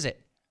joke, is it?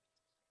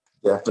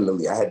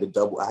 Definitely. I had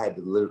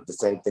the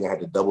same thing. I had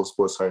the double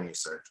sports hernia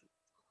surgery.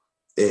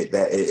 It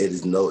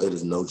is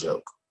no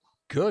joke.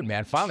 Good,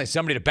 man. Finally,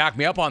 somebody to back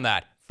me up on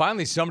that.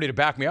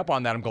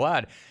 I'm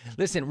glad.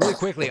 Listen, really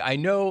quickly, I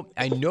know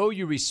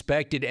you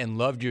respected and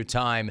loved your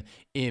time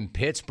in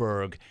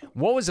Pittsburgh.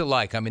 What was it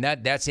like? I mean,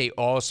 that's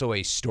also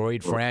a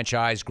storied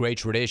franchise, great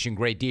tradition,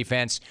 great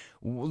defense.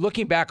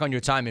 Looking back on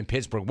your time in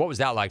Pittsburgh, what was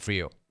that like for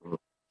you?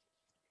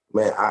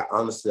 Man, I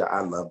honestly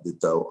loved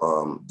it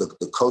though.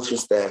 The coaching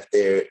staff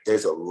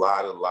there's a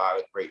lot of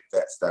great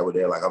vets that were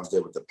there. Like I was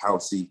there with the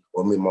Pouncey,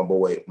 or me and my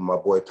boy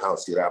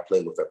Pouncey that I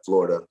played with at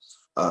Florida,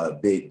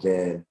 Big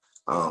Ben,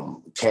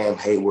 Cam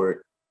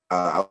Hayward.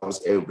 I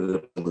was able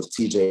to with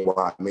TJ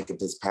Watt, Minka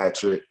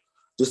Fitzpatrick,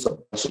 just a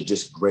bunch of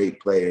just great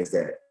players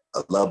that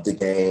love the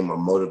game, are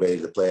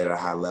motivated to play at a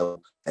high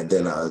level. And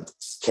then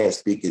can't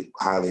speak it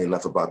highly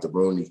enough about the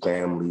Rooney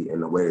family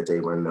and the way that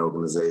they run the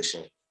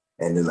organization.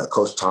 And then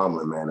Coach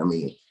Tomlin, man, I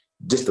mean,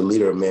 just the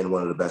leader of men,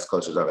 one of the best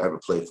coaches I've ever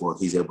played for.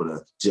 He's able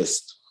to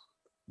just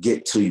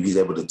get to you. He's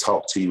able to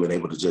talk to you and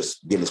able to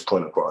just get his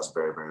point across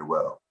very, very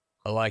well.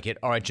 I like it.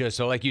 All right, Joe.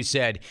 So like you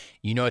said,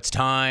 it's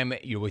time.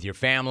 You're with your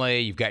family.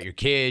 You've got your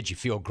kids. You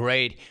feel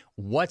great.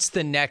 What's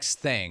the next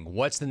thing?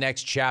 What's the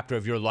next chapter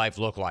of your life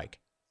look like?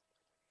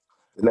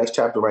 The next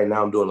chapter right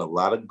now, I'm doing a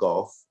lot of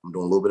golf. I'm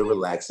doing a little bit of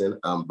relaxing.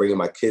 I'm bringing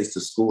my kids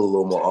to school a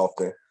little more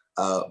often.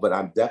 But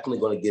I'm definitely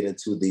going to get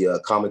into the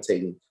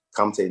commentating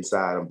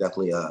side. I'm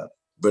definitely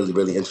really,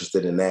 really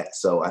interested in that.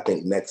 So I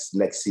think next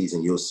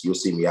season you'll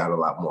see me out a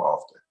lot more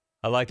often.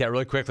 I like that.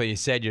 Really quickly, you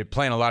said you're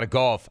playing a lot of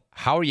golf.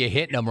 How are you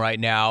hitting them right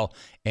now?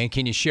 And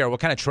can you share what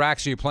kind of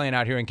tracks are you playing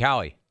out here in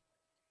Cali?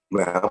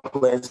 Man, I'm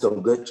playing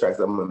some good tracks.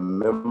 I'm a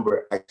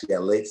member actually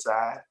at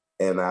Lakeside,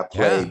 and I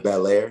play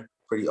Bel Air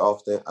pretty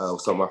often.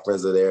 Some of my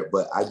friends are there,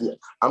 but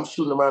I'm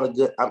shooting around a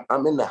good.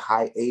 I'm in the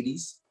high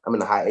 80s.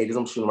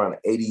 I'm shooting around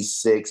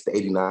 86 to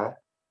 89.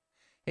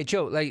 Hey,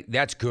 Joe,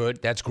 that's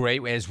good. That's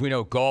great. As we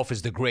know, golf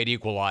is the great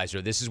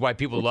equalizer. This is why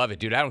people love it,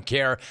 dude. I don't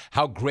care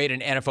how great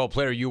an NFL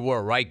player you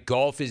were, right?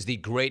 Golf is the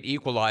great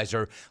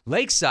equalizer.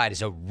 Lakeside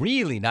is a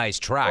really nice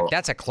track.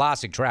 That's a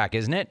classic track,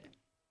 isn't it?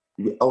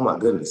 Oh, my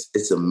goodness.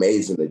 It's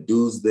amazing. The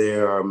dudes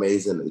there are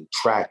amazing. The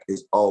track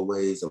is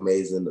always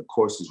amazing. The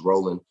course is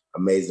rolling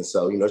amazing.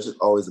 So, it's just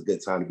always a good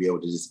time to be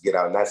able to just get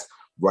out. And that's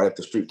right up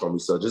the street from me.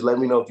 So just let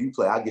me know if you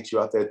play. I'll get you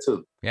out there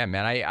too. Yeah,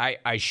 man,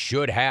 I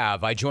should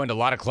have. I joined a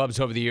lot of clubs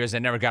over the years. I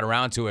never got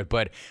around to it,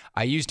 but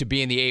I used to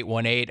be in the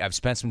 818. I've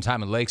spent some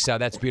time in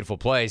Lakeside. That's a beautiful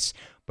place.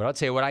 But I'll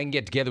tell you what, I can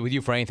get together with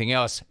you for anything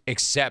else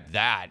except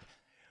that.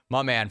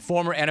 My man,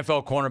 former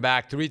NFL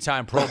cornerback,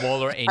 3-time Pro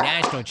Bowler, a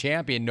national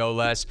champion, no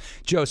less.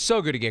 Joe,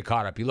 so good to get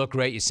caught up. You look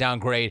great. You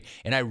sound great.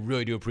 And I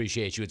really do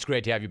appreciate you. It's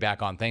great to have you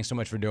back on. Thanks so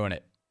much for doing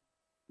it.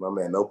 My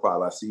man, no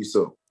problem. I'll see you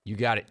soon. You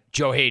got it.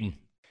 Joe Hayden.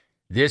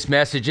 This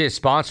message is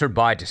sponsored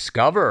by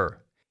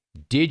Discover.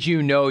 Did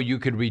you know you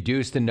could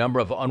reduce the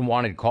number of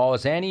unwanted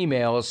calls and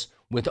emails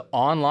with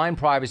online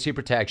privacy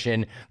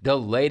protection, the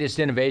latest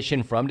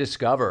innovation from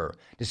Discover?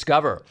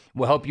 Discover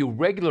will help you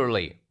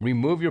regularly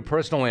remove your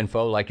personal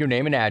info, like your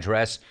name and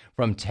address,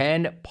 from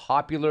 10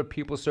 popular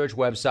people search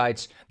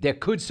websites that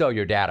could sell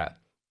your data,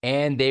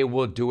 and they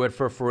will do it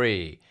for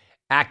free.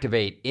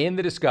 Activate in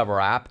the Discover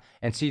app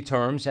and see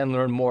terms and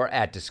learn more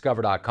at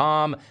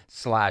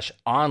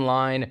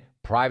discover.com/online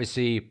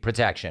privacy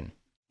protection.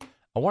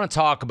 I want to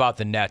talk about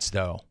the Nets,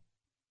 though.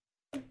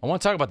 I want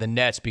to talk about the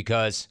Nets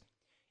because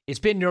it's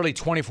been nearly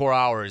 24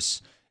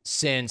 hours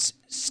since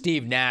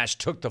Steve Nash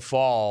took the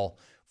fall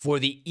for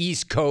the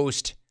East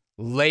Coast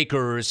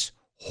Lakers'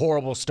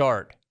 horrible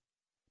start.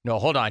 No,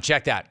 hold on.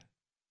 Check that.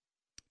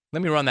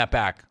 Let me run that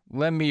back.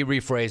 Let me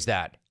rephrase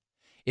that.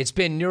 It's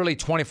been nearly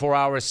 24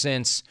 hours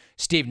since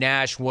Steve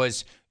Nash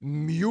was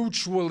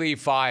mutually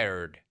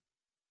fired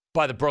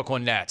by the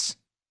Brooklyn Nets.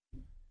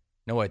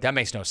 No, wait, that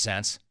makes no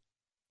sense.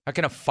 How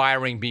can a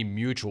firing be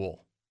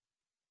mutual?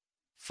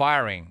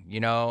 Firing,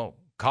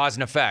 cause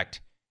and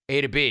effect,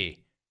 A to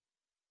B.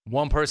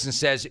 One person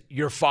says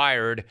you're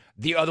fired,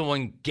 the other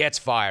one gets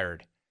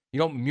fired. You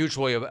don't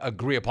mutually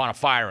agree upon a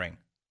firing.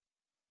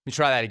 Let me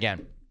try that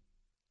again.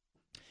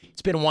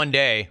 It's been one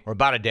day, or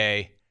about a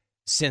day,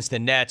 since the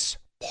Nets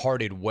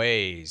parted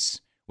ways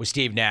with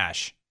Steve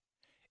Nash,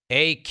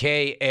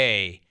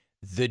 a.k.a.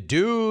 the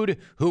dude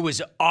who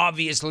was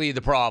obviously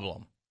the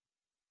problem.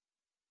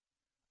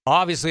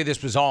 Obviously,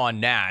 this was all on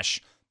Nash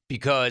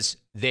because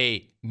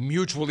they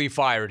mutually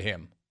fired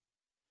him.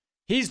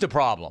 He's the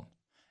problem,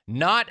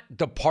 not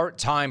the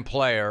part-time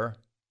player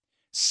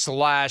 /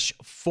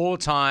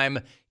 full-time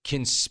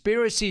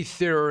conspiracy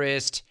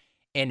theorist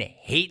and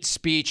hate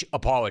speech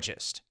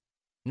apologist.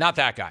 Not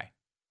that guy.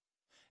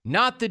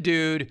 Not the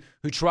dude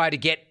who tried to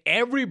get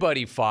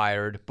everybody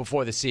fired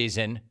before the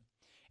season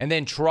and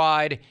then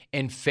tried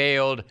and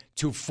failed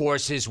to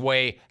force his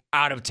way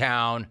out of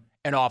town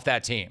and off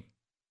that team.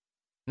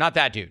 Not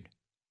that dude.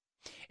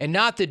 And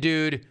not the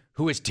dude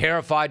who is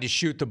terrified to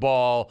shoot the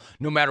ball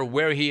no matter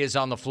where he is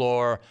on the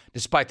floor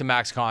despite the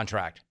max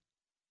contract.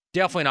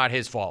 Definitely not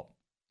his fault.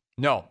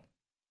 No.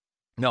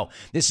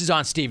 This is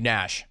on Steve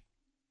Nash.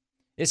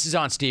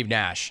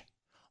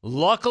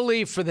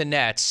 Luckily for the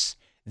Nets,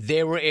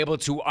 they were able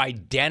to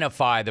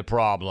identify the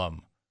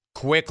problem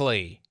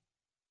quickly,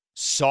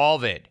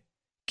 solve it,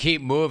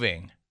 keep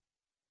moving.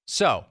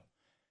 So,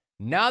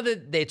 now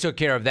that they took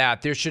care of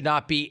that, there should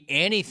not be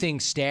anything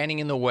standing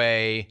in the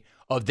way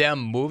of them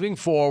moving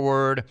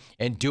forward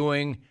and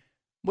doing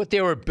what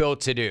they were built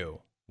to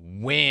do.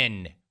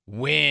 Win.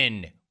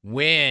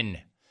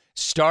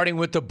 Starting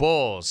with the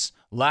Bulls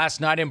last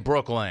night in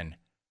Brooklyn.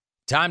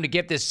 Time to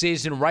get this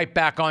season right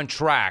back on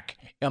track.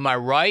 Am I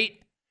right?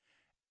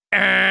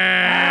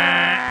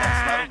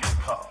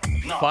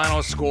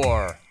 Final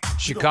score,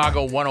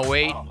 Chicago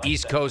 108,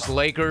 East Coast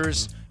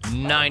Lakers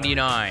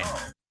 99.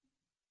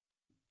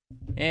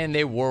 And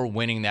they were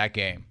winning that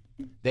game.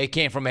 They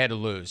came from ahead to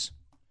lose.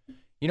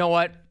 You know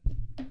what?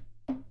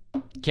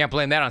 Can't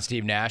blame that on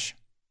Steve Nash.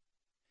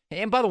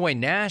 And by the way,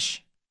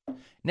 Nash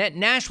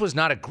was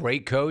not a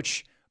great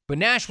coach, but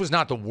Nash was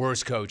not the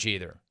worst coach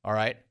either, all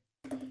right?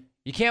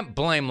 You can't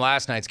blame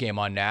last night's game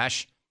on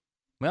Nash.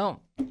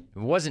 Well, if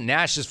it wasn't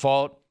Nash's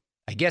fault,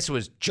 I guess it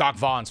was Jock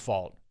Vaughn's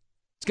fault.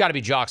 It's got to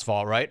be Jock's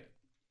fault, right?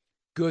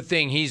 Good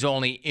thing he's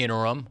only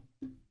interim.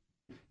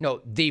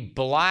 No, the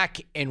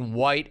black and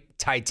white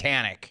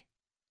Titanic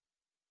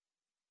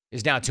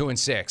is now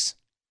 2-6.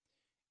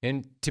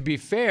 And to be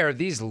fair,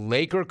 these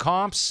Laker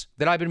comps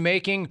that I've been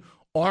making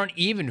aren't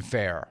even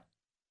fair.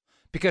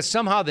 Because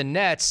somehow the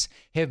Nets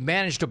have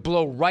managed to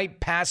blow right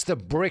past the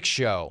Brick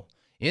Show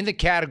in the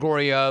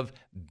category of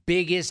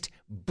biggest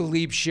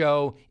bleep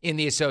show in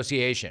the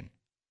association.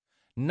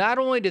 Not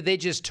only did they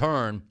just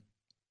turn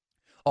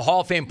a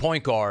Hall of Fame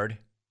point guard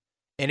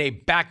and a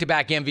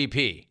back-to-back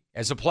MVP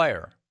as a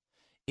player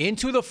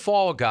into the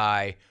fall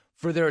guy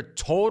for their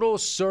total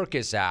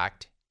circus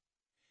act,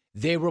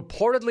 they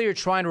reportedly are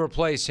trying to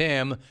replace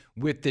him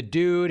with the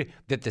dude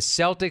that the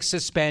Celtics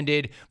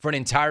suspended for an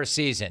entire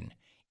season,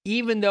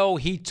 even though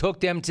he took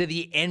them to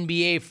the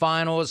NBA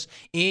Finals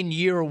in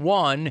year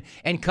one,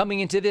 and coming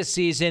into this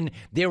season,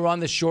 they were on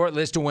the short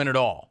list to win it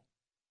all.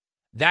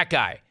 That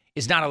guy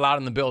is not allowed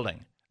in the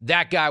building.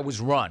 That guy was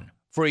run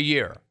for a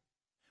year.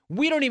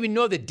 We don't even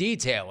know the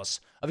details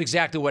of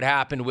exactly what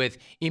happened with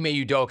Ime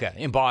Udoka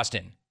in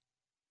Boston.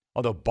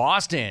 Although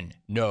Boston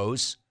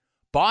knows,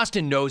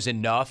 Boston knows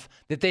enough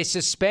that they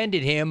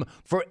suspended him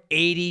for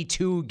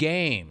 82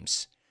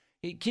 games.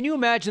 Can you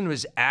imagine there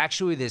was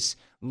actually this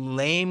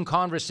lame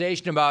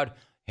conversation about,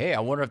 hey, I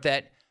wonder if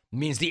that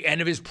means the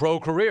end of his pro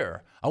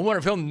career. I wonder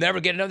if he'll never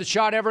get another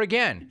shot ever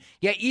again.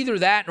 Yeah, either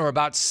that or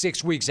about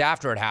 6 weeks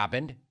after it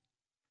happened.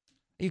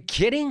 Are you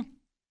kidding?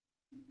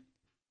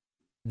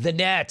 The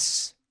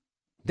Nets,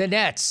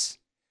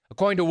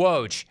 according to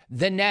Woj,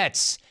 the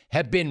Nets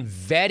have been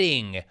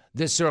vetting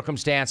the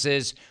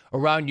circumstances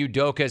around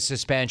Udoka's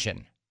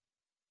suspension.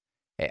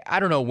 I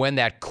don't know when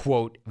that,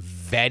 quote,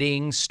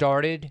 vetting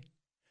started.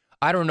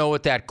 I don't know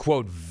what that,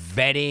 quote,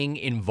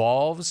 vetting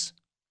involves.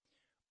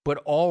 But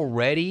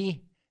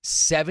already,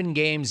 7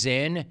 games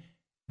in,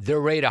 they're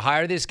ready to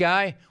hire this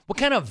guy? What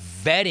kind of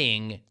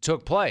vetting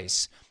took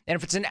place? And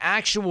if it's an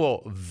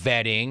actual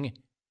vetting,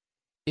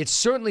 it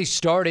certainly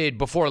started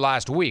before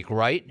last week,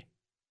 right?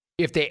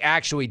 If they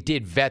actually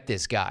did vet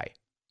this guy.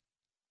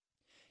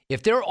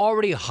 If they're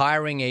already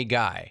hiring a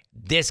guy,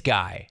 this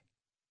guy,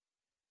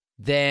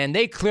 then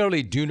they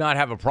clearly do not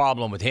have a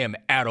problem with him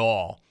at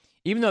all.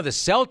 Even though the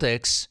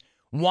Celtics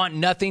want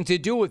nothing to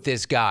do with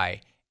this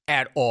guy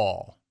at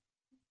all.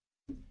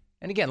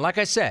 And again, like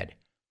I said,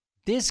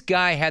 this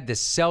guy had the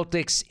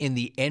Celtics in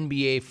the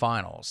NBA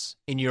Finals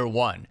in year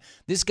 1.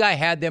 This guy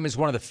had them as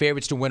one of the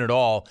favorites to win it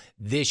all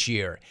this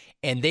year,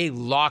 and they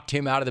locked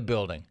him out of the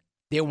building.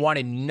 They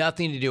wanted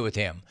nothing to do with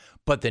him,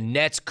 but the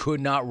Nets could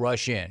not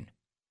rush in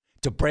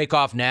to break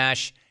off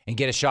Nash and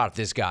get a shot at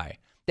this guy.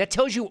 That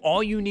tells you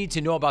all you need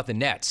to know about the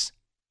Nets.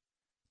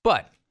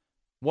 But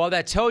while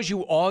that tells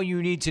you all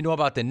you need to know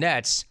about the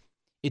Nets,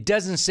 it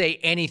doesn't say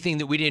anything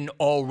that we didn't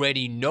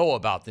already know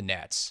about the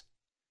Nets.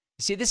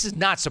 See, this is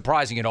not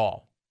surprising at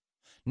all.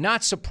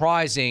 Not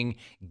surprising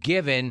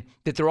given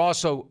that they're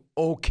also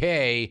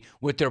okay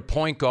with their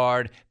point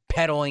guard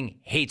peddling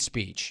hate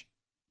speech.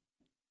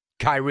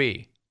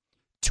 Kyrie,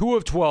 2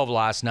 of 12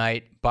 last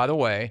night, by the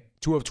way,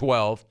 2 of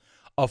 12,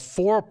 a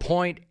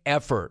 4-point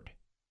effort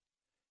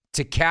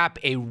to cap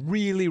a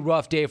really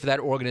rough day for that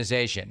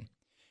organization.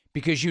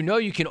 Because you know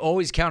you can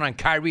always count on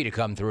Kyrie to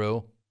come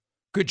through.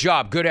 Good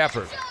job, good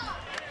effort.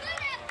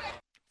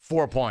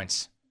 4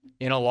 points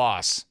in a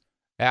loss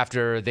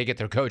after they get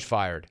their coach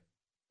fired.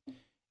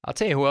 I'll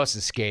tell you who else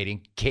is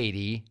skating.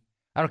 KD.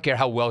 I don't care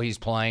how well he's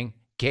playing.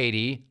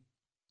 KD.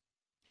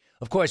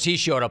 Of course, he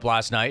showed up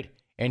last night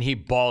and he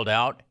balled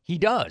out. He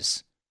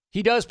does.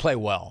 He does play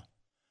well.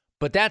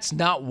 But that's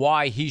not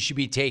why he should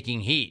be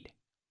taking heat.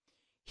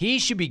 He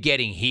should be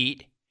getting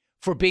heat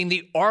for being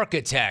the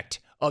architect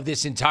of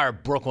this entire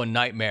Brooklyn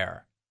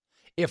nightmare.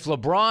 If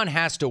LeBron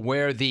has to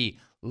wear the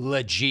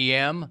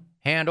GM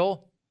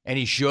handle, and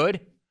he should,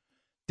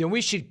 then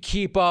we should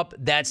keep up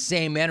that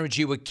same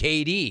energy with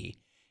KD,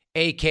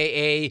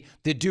 a.k.a.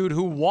 the dude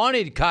who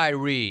wanted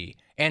Kyrie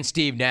and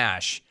Steve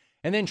Nash,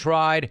 and then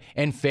tried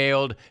and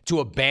failed to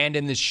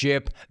abandon the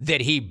ship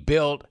that he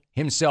built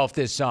himself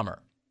this summer.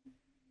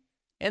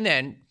 And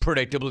then,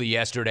 predictably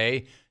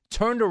yesterday,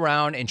 turned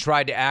around and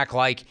tried to act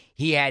like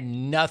he had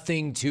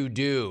nothing to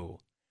do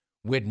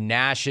with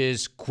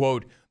Nash's,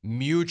 quote,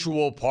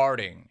 mutual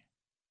parting.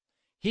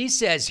 He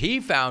says he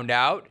found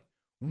out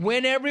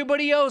when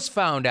everybody else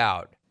found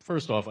out.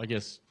 First off, I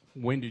guess,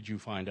 when did you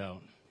find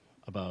out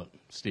about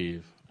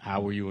Steve? How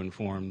were you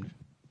informed?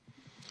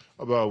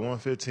 About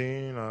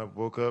 1:15, I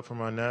woke up from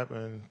my nap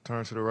and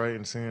turned to the right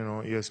and seen it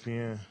on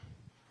ESPN.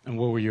 And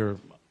what were your,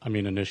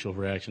 initial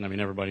reaction?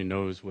 Everybody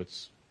knows what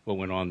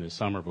went on this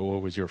summer, but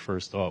what was your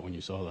first thought when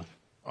you saw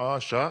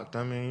that? Shocked.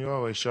 You're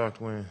always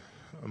shocked when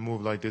a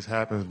move like this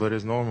happens, but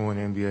it's normal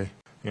in the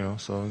NBA,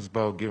 so it's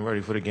about getting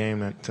ready for the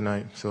game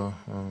tonight. So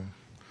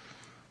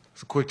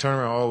it's a quick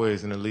turnaround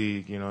always in the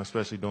league,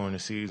 especially during the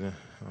season.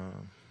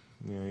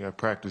 You got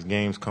practice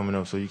games coming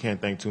up, so you can't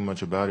think too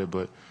much about it,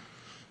 but,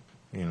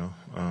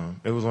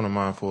 it was on the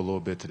mind for a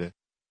little bit today.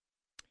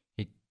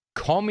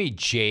 Call me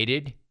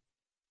jaded,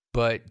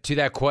 but to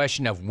that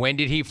question of when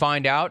did he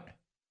find out,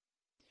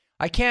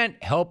 I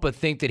can't help but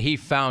think that he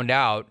found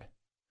out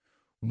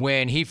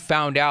when he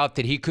found out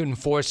that he couldn't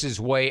force his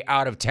way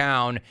out of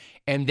town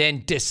and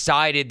then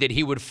decided that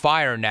he would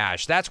fire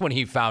Nash. That's when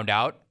he found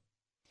out.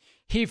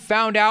 He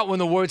found out when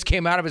the words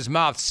came out of his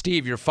mouth,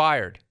 Steve, you're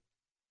fired.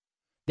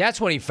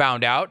 That's when he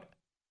found out.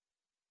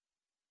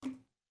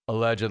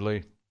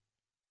 Allegedly.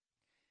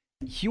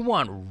 You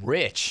want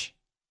rich.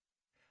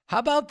 How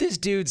about this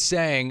dude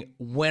saying,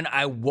 when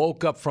I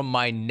woke up from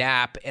my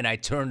nap and I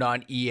turned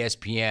on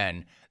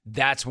ESPN,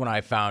 that's when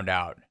I found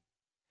out.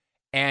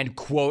 And,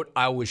 quote,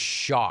 I was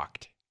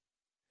shocked.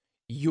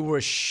 You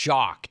were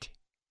shocked.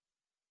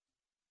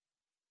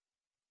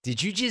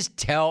 Did you just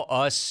tell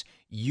us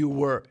you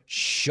were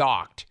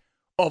shocked?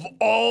 Of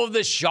all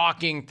the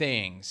shocking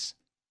things,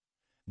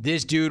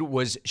 this dude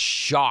was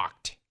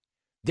shocked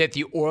that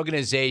the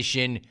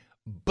organization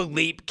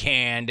bleep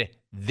canned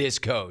this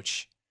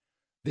coach.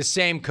 The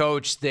same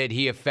coach that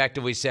he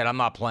effectively said, I'm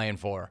not playing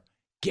for.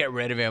 Get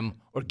rid of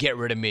him or get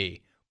rid of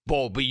me.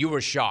 Bull, but you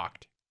were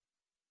shocked.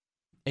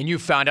 And you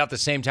found out the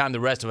same time the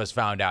rest of us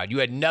found out. You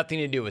had nothing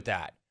to do with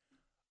that.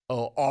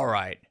 Oh, all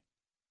right.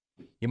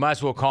 You might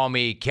as well call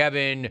me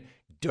Kevin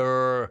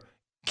Durr.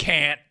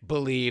 Can't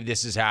believe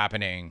this is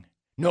happening.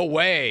 No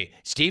way.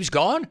 Steve's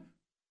gone?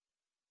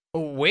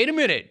 Oh, wait a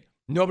minute.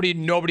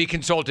 Nobody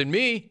consulted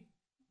me.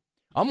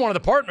 I'm one of the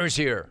partners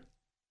here.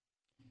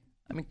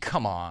 I mean,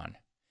 come on.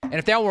 And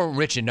if that weren't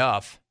rich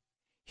enough,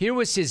 here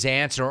was his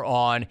answer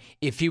on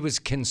if he was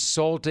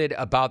consulted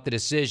about the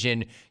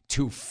decision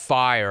to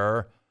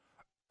fire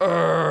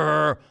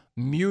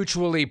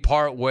mutually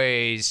part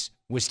ways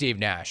with Steve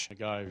Nash. A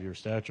guy of your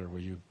stature, were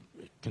you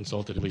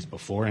consulted at least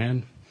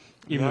beforehand?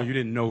 Even though you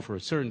didn't know for a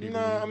certainty. No,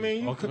 I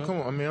mean, you could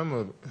come on. I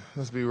mean,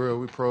 let's be real.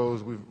 We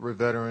pros. We're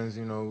veterans.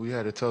 You know, we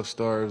had a tough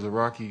start. It was a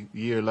rocky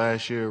year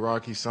last year,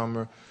 rocky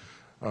summer.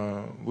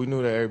 We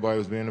knew that everybody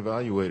was being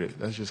evaluated.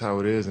 That's just how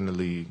it is in the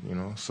league, you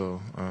know.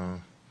 So,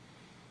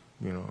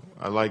 you know,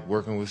 I like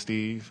working with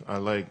Steve. I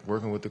like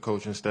working with the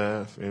coaching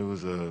staff. It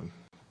was a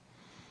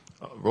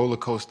roller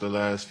coaster the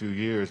last few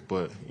years,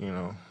 but, you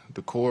know,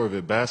 the core of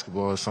it,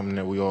 basketball, is something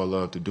that we all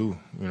love to do,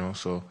 you know.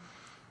 So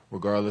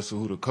regardless of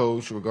who the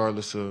coach,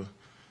 regardless of,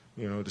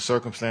 you know, the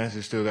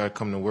circumstances, still got to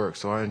come to work.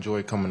 So I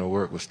enjoy coming to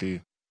work with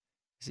Steve.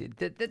 See,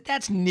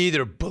 that's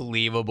neither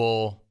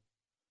believable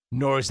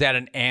nor is that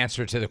an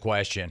answer to the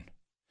question.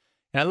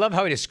 And I love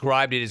how he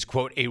described it as,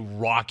 quote, a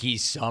rocky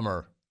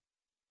summer.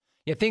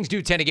 Yeah, things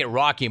do tend to get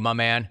rocky, my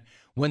man,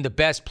 when the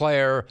best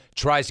player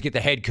tries to get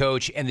the head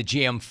coach and the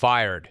GM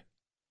fired.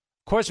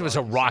 Of course it was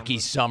a rocky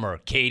summer,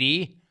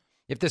 Katie.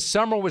 If the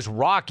summer was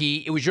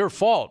rocky, it was your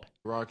fault.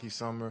 Rocky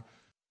summer.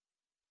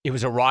 It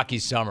was a rocky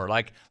summer.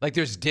 Like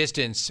there's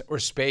distance or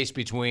space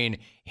between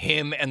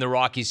him and the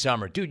rocky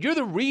summer. Dude, you're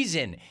the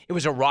reason it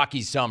was a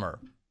rocky summer.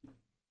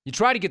 You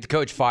try to get the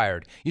coach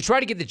fired. You try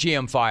to get the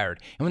GM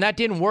fired. And when that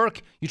didn't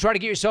work, you try to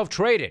get yourself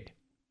traded.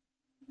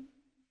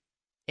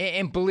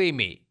 And believe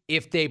me,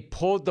 if they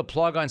pulled the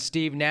plug on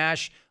Steve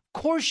Nash,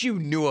 of course you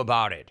knew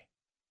about it.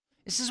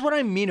 This is what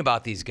I mean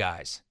about these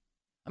guys.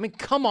 I mean,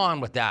 come on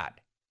with that.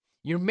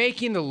 You're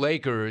making the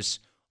Lakers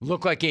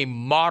look like a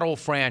model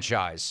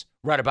franchise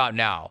right about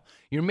now.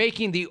 You're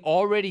making the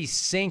already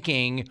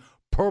sinking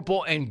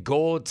purple and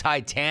gold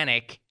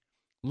Titanic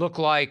look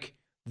like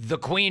the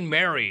Queen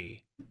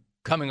Mary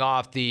coming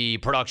off the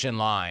production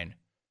line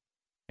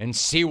and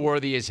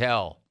seaworthy as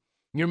hell.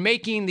 You're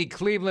making the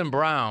Cleveland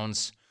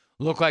Browns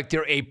look like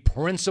they're a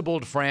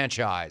principled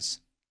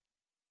franchise.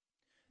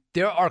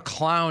 There are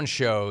clown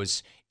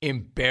shows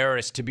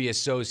embarrassed to be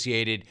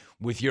associated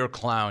with your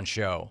clown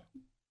show.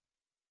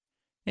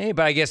 Hey,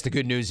 but I guess the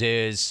good news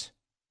is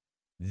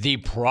the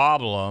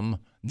problem,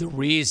 the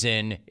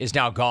reason, is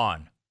now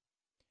gone.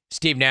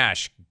 Steve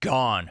Nash,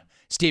 gone.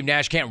 Steve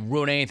Nash can't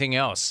ruin anything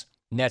else.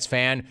 Nets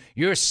fan,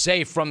 you're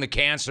safe from the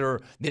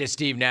cancer that is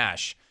Steve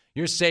Nash.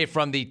 You're safe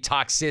from the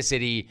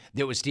toxicity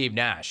that was Steve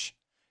Nash.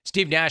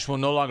 Steve Nash will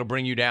no longer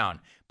bring you down.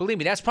 Believe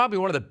me, that's probably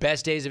one of the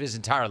best days of his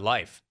entire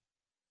life,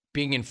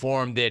 being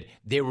informed that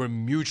they were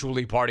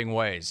mutually parting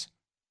ways.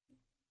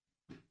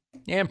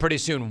 And pretty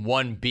soon,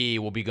 1B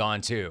will be gone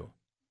too.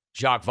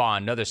 Jacques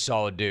Vaughn, another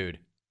solid dude.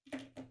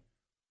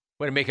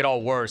 Way to make it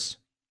all worse.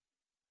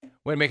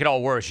 Way to make it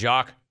all worse,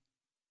 Jacques.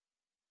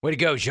 Way to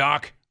go,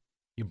 Jacques.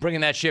 You're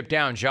bringing that ship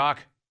down,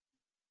 Jacques.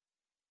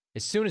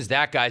 As soon as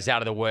that guy's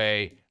out of the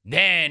way,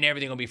 then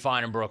everything will be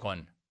fine in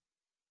Brooklyn.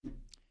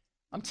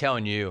 I'm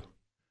telling you,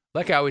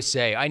 like I always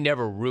say, I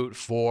never root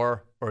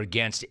for or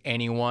against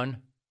anyone.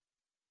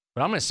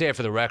 But I'm going to say it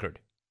for the record.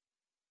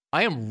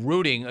 I am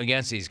rooting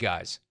against these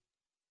guys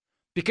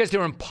because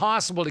they're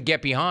impossible to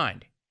get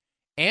behind.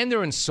 And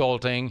they're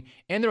insulting,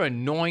 and they're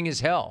annoying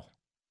as hell.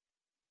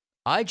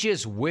 I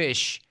just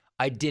wish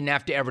I didn't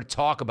have to ever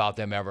talk about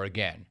them ever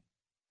again.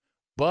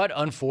 But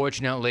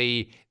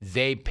unfortunately,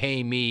 they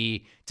pay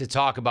me to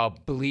talk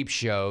about bleep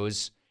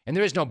shows, and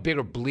there is no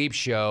bigger bleep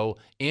show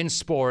in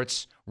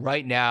sports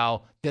right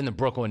now than the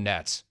Brooklyn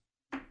Nets.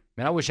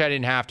 Man, I wish I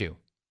didn't have to.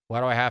 Why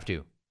do I have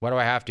to? Why do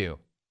I have to?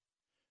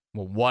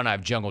 Well, one, I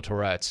have jungle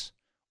Tourette's.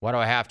 Why do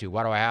I have to?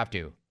 Why do I have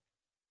to?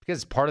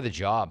 Because it's part of the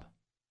job,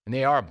 and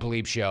they are a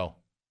bleep show.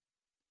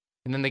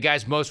 And then the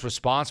guys most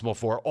responsible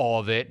for all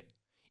of it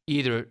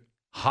either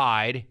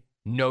hide,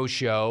 no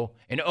show,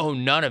 and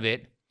own none of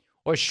it,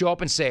 or show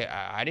up and say,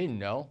 I didn't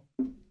know.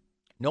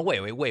 No,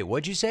 wait,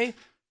 what'd you say?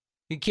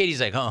 And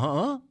Katie's like,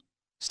 huh?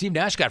 Steve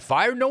Nash got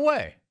fired? No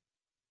way.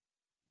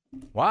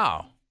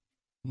 Wow.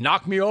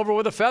 Knocked me over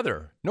with a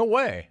feather. No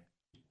way.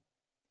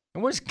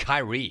 And where's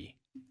Kyrie?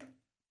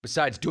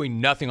 Besides doing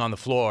nothing on the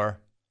floor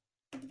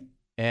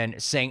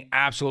and saying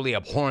absolutely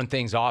abhorrent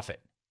things off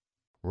it.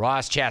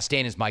 Ross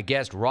Chastain is my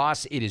guest.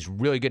 Ross, it is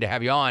really good to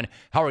have you on.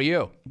 How are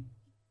you?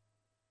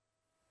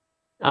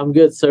 I'm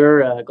good,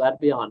 sir. Glad to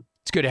be on.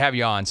 It's good to have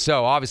you on.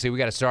 So, obviously, we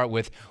got to start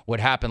with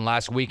what happened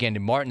last weekend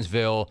in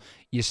Martinsville.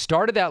 You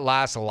started that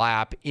last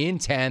lap in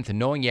 10th,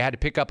 knowing you had to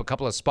pick up a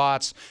couple of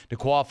spots to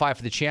qualify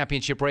for the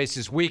championship race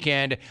this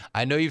weekend.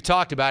 I know you've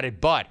talked about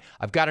it, but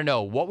I've got to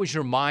know, what was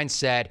your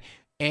mindset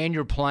and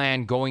your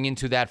plan going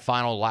into that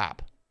final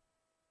lap?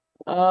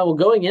 Well,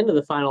 going into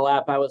the final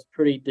lap, I was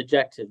pretty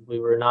dejected. We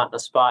were not in a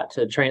spot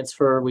to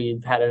transfer.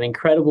 We've had an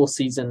incredible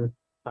season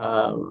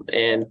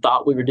and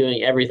thought we were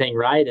doing everything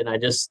right. And I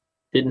just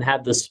didn't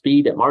have the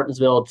speed at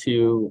Martinsville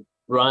to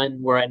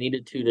run where I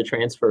needed to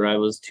transfer. I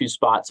was 2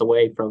 spots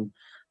away from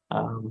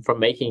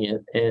making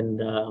it. And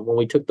when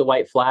we took the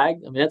white flag,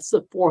 I mean, that's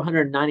the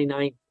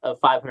 499th of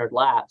 500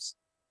 laps.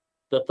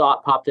 The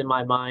thought popped in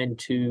my mind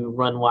to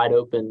run wide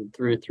open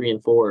through 3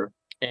 and 4.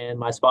 And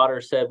my spotter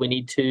said, we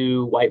need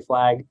 2 white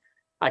flag.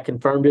 I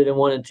confirmed it in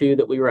 1 and 2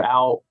 that we were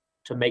out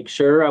to make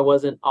sure I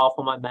wasn't off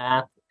on my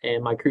math.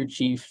 And my crew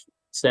chief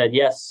said,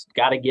 yes,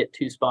 got to get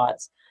 2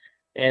 spots.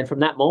 And from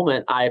that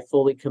moment, I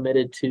fully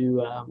committed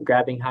to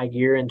grabbing high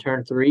gear in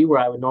turn 3, where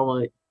I would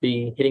normally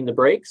be hitting the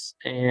brakes,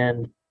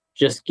 and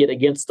just get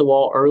against the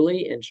wall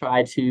early and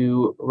try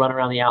to run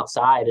around the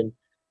outside. And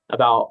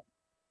about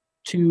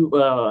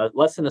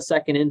less than a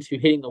second into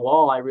hitting the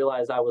wall, I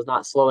realized I was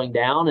not slowing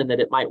down and that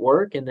it might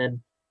work. And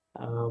then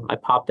I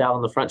popped out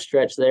on the front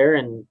stretch there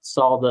and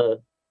saw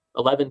the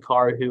 11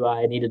 car who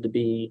I needed to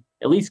be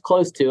at least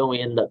close to, and we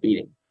ended up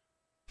beating.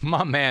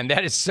 My man,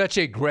 that is such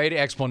a great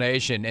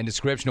explanation and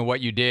description of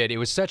what you did. It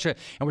was and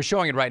we're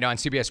showing it right now on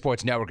CBS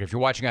Sports Network. If you're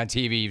watching on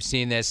TV, you've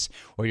seen this,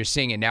 or you're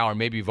seeing it now, or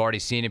maybe you've already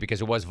seen it because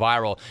it was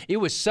viral. It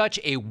was such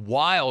a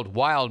wild,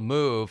 wild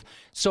move.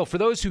 So for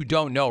those who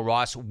don't know,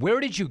 Ross, where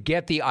did you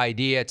get the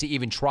idea to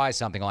even try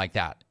something like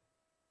that?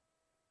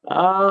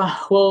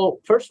 Well,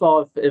 first of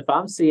all, if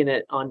I'm seeing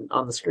it on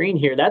the screen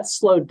here, that's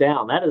slowed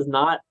down. That is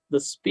not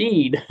the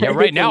speed. Yeah,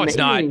 right now it's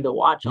not. To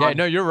watch. Yeah,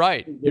 no, you're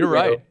right. You're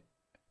right.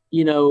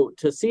 You know,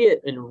 to see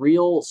it in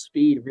real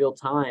speed, real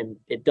time,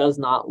 it does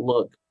not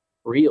look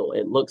real.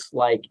 It looks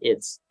like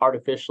it's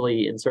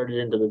artificially inserted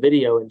into the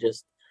video, and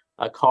just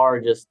a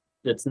car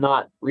that's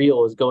not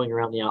real is going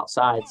around the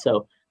outside.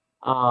 So,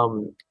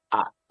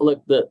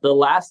 look, the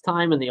last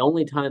time and the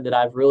only time that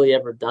I've really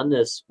ever done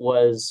this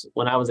was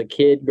when I was a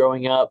kid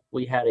growing up.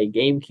 We had a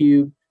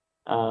GameCube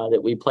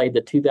that we played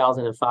the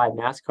 2005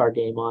 NASCAR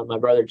game on, my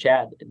brother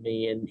Chad and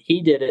me, and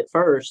he did it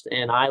first,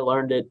 and I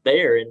learned it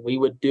there, and we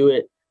would do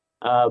it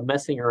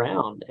messing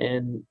around,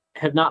 and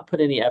have not put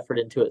any effort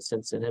into it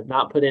since then, have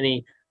not put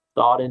any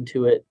thought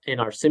into it in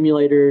our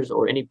simulators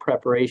or any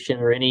preparation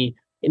or any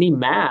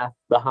math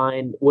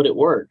behind would it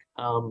work.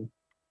 And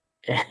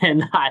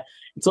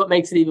it's what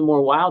makes it even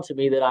more wild to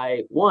me that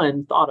I,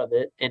 1, thought of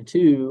it, and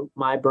 2,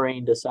 my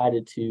brain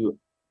decided to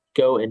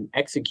go and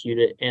execute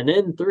it, and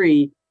then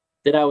 3,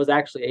 that I was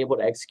actually able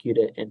to execute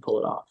it and pull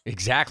it off.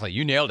 Exactly.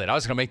 You nailed it. I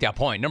was going to make that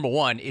point. Number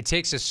 1, it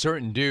takes a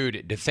certain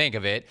dude to think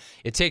of it.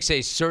 It takes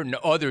a certain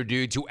other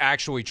dude to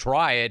actually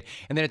try it.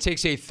 And then it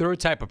takes a third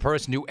type of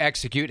person to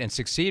execute and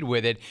succeed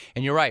with it.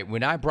 And you're right.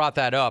 When I brought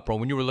that up, or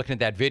when you were looking at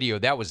that video,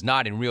 that was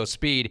not in real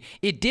speed.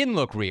 It didn't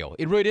look real.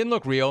 It really didn't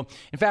look real.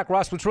 In fact,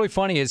 Ross, what's really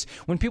funny is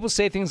when people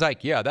say things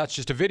like, yeah, that's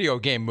just a video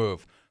game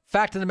move.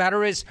 Fact of the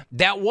matter is,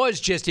 that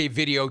was just a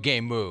video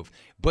game move.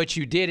 But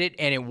you did it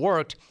and it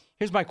worked.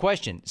 Here's my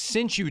question.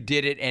 Since you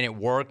did it and it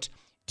worked,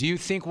 do you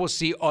think we'll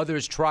see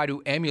others try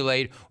to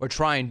emulate or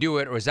try and do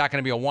it, or is that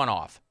going to be a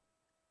one-off?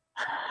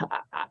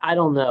 I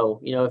don't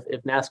know. You know,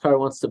 if NASCAR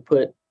wants to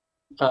put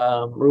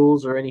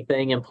rules or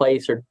anything in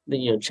place, or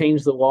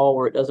change the wall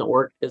where it doesn't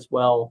work as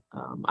well,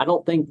 I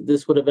don't think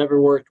this would have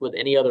ever worked with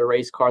any other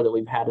race car that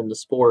we've had in the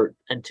sport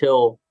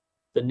until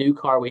the new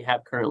car we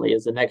have currently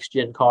is the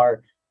next-gen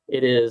car.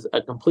 It is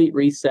a complete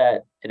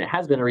reset, and it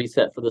has been a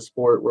reset for the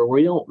sport, where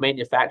we don't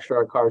manufacture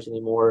our cars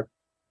anymore.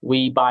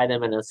 We buy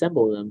them and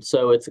assemble them.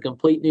 So it's a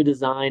complete new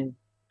design,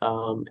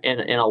 and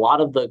a lot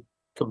of the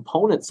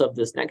components of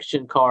this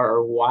next-gen car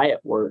are why it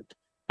worked.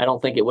 I don't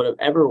think it would have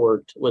ever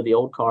worked with the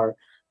old car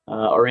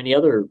or any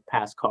other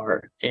past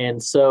car.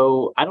 And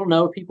so I don't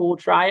know if people will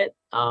try it.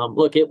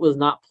 Look, it was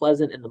not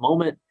pleasant in the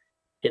moment.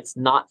 It's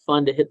not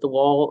fun to hit the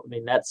wall. I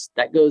mean,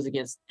 that goes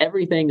against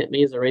everything that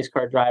me as a race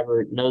car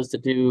driver knows to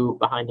do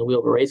behind the wheel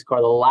of a race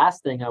car. The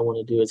last thing I want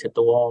to do is hit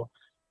the wall,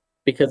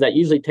 because that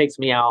usually takes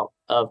me out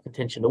of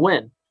contention to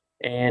win.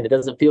 And it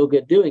doesn't feel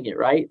good doing it,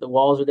 right? The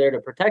walls are there to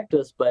protect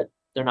us, but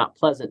they're not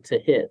pleasant to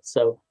hit.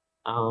 So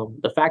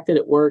the fact that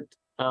it worked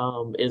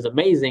is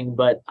amazing,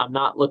 but I'm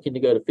not looking to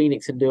go to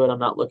Phoenix and do it. I'm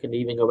not looking to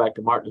even go back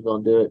to Martinsville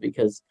and do it,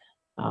 because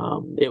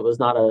it was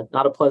not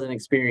a pleasant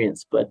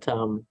experience, but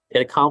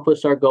it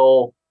accomplished our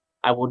goal.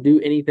 I will do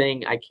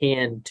anything I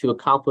can to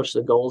accomplish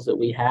the goals that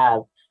we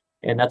have.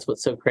 And that's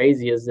what's so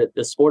crazy, is that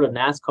the sport of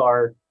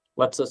NASCAR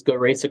lets us go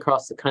race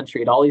across the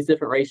country at all these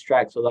different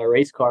racetracks with our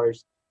race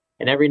cars.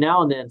 And every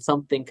now and then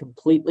something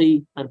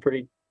completely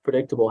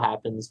unpredictable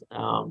happens.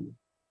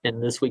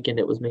 And this weekend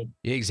it was me.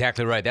 Yeah,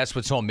 exactly right. That's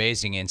what's so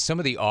amazing. And some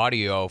of the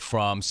audio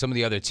from some of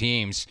the other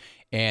teams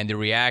and the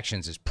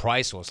reactions is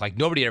priceless. Like,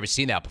 nobody had ever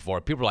seen that before.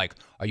 People are like,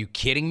 are you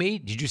kidding me?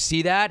 Did you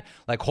see that?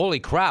 Like,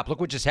 holy crap, look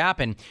what just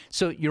happened.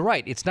 So you're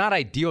right. It's not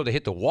ideal to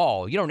hit the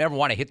wall. You don't ever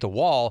want to hit the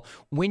wall.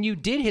 When you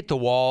did hit the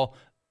wall,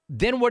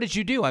 then what did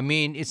you do? I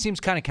mean, it seems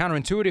kind of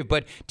counterintuitive,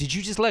 but did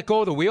you just let go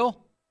of the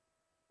wheel?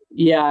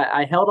 Yeah,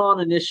 I held on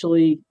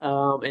initially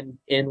and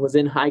was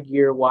in high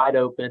gear, wide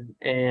open,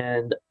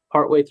 and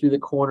partway through the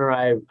corner,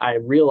 I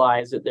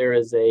realized that there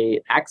is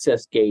a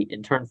access gate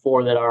in turn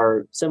 4 that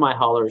our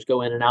semi-haulers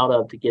go in and out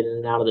of to get in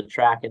and out of the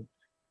track. And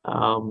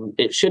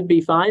It should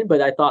be fine,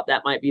 but I thought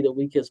that might be the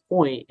weakest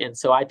point. And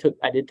so I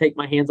did take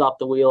my hands off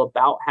the wheel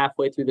about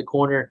halfway through the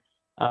corner,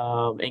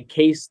 in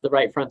case the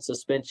right front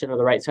suspension or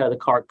the right side of the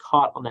car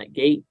caught on that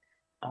gate.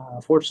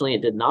 Fortunately,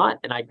 it did not.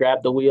 And I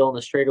grabbed the wheel in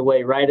the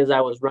straightaway right as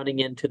I was running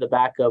into the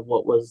back of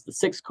what was the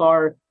 6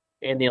 car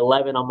and the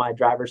 11 on my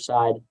driver's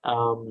side.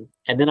 And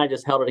then I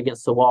just held it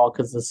against the wall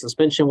because the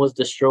suspension was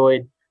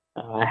destroyed.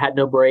 I had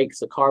no brakes.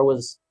 The car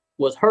was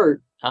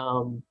hurt.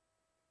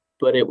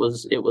 But it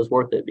was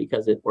worth it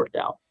because it worked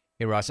out.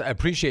 Hey, Ross, I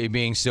appreciate you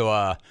being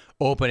so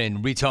open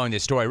and retelling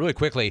this story. Really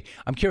quickly,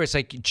 I'm curious,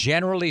 like,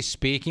 generally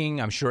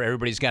speaking, I'm sure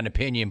everybody's got an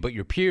opinion, but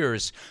your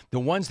peers, the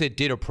ones that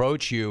did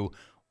approach you,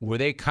 were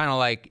they kind of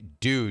like,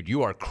 dude,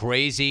 you are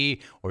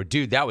crazy, or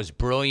dude, that was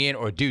brilliant,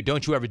 or dude,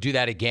 don't you ever do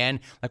that again?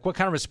 Like, what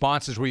kind of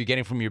responses were you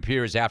getting from your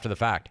peers after the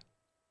fact?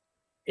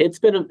 It's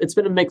been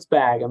a mixed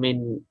bag. I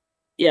mean,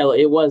 yeah,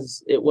 it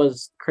was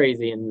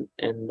crazy, and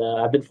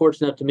I've been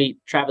fortunate enough to meet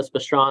Travis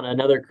Pastrana,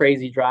 another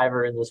crazy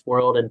driver in this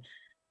world, and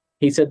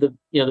he said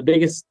the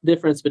biggest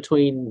difference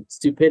between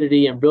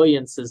stupidity and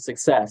brilliance is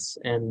success,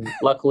 and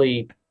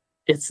luckily,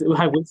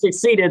 we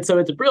succeeded, so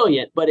it's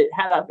brilliant, but it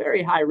had a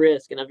very high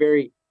risk and a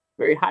very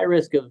very high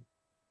risk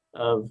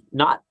of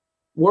not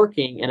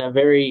working and a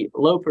very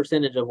low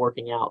percentage of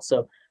working out.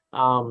 So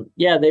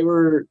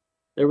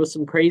there was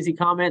some crazy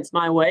comments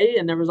my way,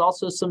 and there was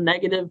also some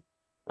negative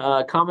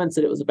comments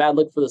that it was a bad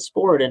look for the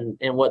sport. And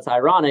what's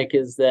ironic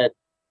is that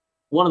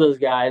one of those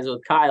guys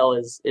with Kyle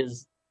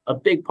is a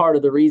big part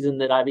of the reason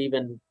that I've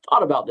even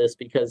thought about this,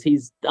 because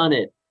he's done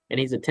it and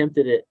he's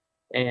attempted it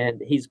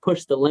and he's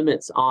pushed the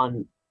limits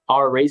on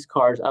our race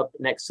cars up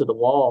next to the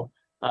wall.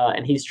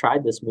 And he's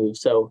tried this move.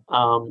 So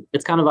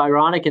it's kind of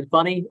ironic and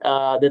funny.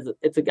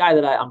 It's a guy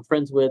that I'm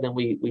friends with and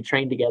we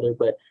trained together,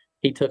 but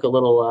he took a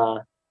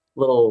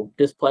little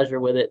displeasure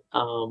with it.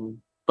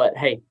 But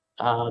hey,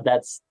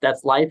 that's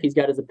life. He's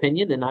got his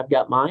opinion and I've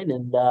got mine,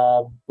 and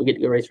we get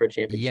to go race for a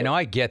championship.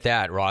 I get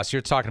that, Ross.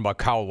 You're talking about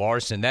Kyle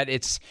Larson. That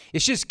it's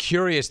just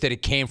curious that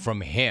it came from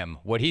him.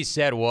 What he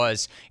said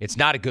was, it's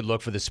not a good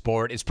look for the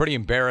sport. It's pretty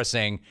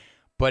embarrassing,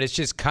 but it's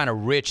just kind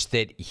of rich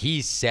that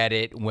he said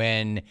it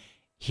when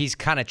he's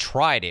kind of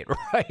tried it,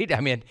 right? I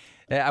mean,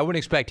 I wouldn't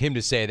expect him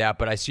to say that,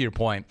 but I see your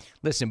point.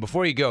 Listen,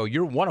 before you go,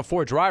 you're one of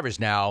 4 drivers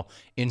now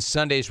in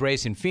Sunday's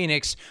race in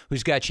Phoenix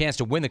who's got a chance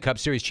to win the Cup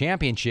Series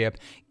championship.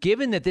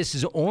 Given that this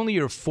is only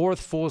your 4th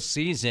full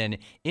season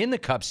in the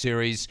Cup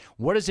Series,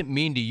 what does it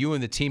mean to you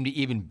and the team to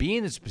even be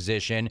in this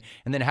position?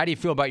 And then how do you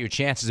feel about your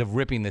chances of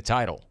ripping the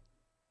title?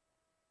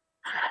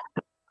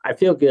 I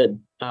feel good.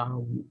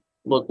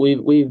 Look,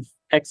 we've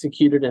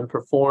executed and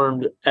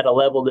performed at a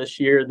level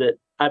this year that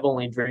I've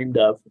only dreamed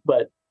of,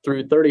 but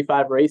through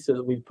 35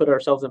 races, we've put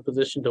ourselves in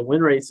position to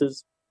win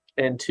races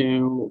and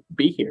to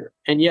be here.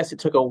 And yes, it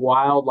took a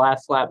wild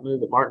last lap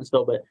move at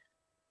Martinsville, but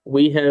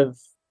we've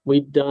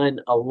done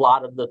a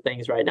lot of the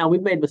things right. Now,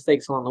 we've made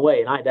mistakes along the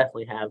way, and I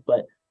definitely have,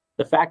 but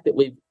the fact that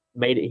we've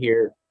made it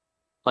here,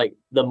 like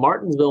the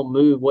Martinsville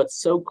move, what's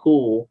so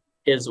cool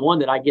is, one,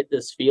 that I get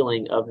this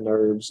feeling of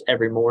nerves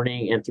every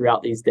morning and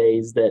throughout these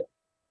days, that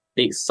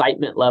the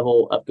excitement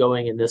level of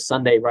going in this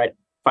Sunday, right,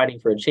 fighting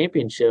for a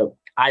championship,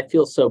 I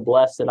feel so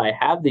blessed that I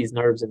have these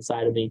nerves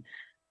inside of me.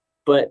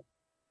 But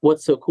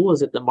what's so cool is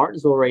that the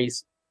Martinsville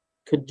race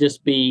could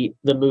just be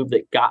the move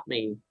that got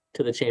me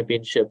to the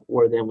championship,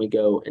 where then we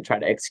go and try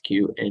to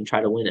execute and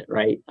try to win it,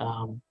 right?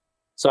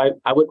 So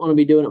I wouldn't want to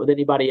be doing it with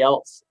anybody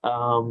else,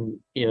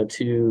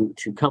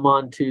 to come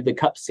on to the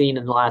Cup scene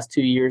in the last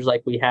 2 years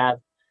like we have,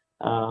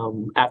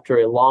 after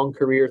a long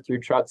career through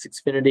Trucks,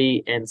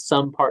 Xfinity, and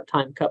some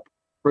part-time Cup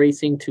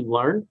racing to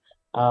learn.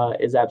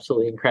 Is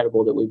absolutely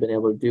incredible that we've been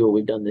able to do what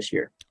we've done this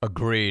year.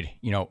 Agreed.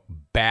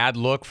 Bad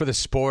look for the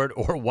sport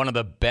or one of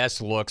the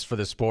best looks for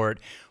the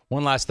sport.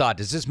 One last thought.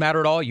 Does this matter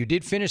at all? You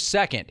did finish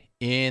second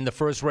in the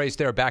first race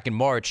there back in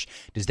March.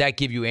 Does that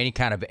give you any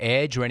kind of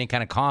edge or any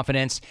kind of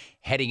confidence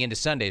heading into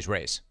Sunday's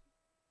race?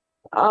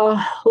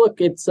 Look,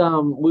 it's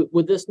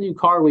with this new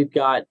car we've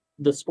got,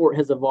 the sport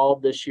has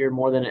evolved this year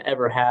more than it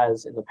ever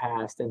has in the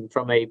past. And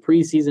from a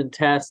preseason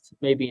test,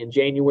 maybe in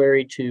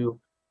January, to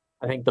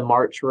I think the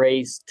March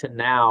race to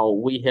now,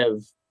 we have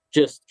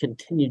just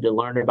continued to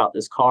learn about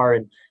this car.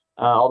 And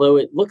although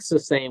it looks the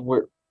same,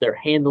 they're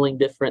handling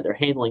different. They're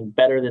handling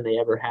better than they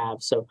ever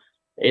have. So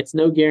it's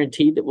no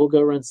guarantee that we'll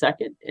go run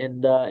second.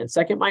 And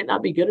second might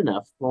not be good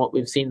enough from what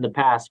we've seen in the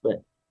past.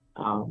 But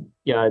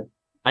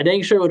I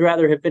dang sure would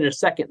rather have finished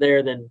second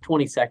there than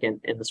 22nd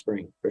in the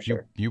spring, for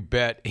sure. You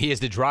bet. He is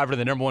the driver of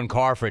the number 1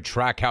 car for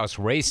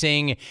Trackhouse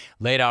Racing.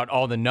 Laid out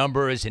all the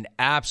numbers. An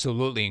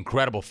absolutely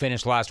incredible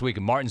finish last week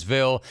in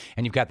Martinsville.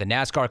 And you've got the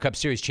NASCAR Cup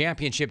Series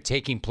Championship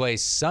taking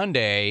place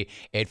Sunday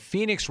at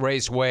Phoenix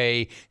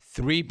Raceway,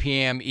 3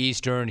 p.m.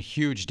 Eastern.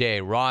 Huge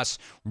day. Ross,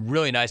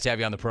 really nice to have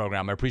you on the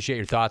program. I appreciate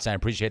your thoughts, and I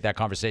appreciate that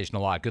conversation a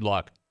lot. Good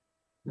luck.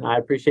 I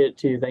appreciate it,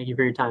 too. Thank you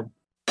for your time.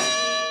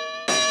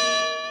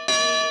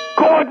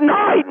 Good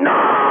night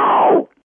now.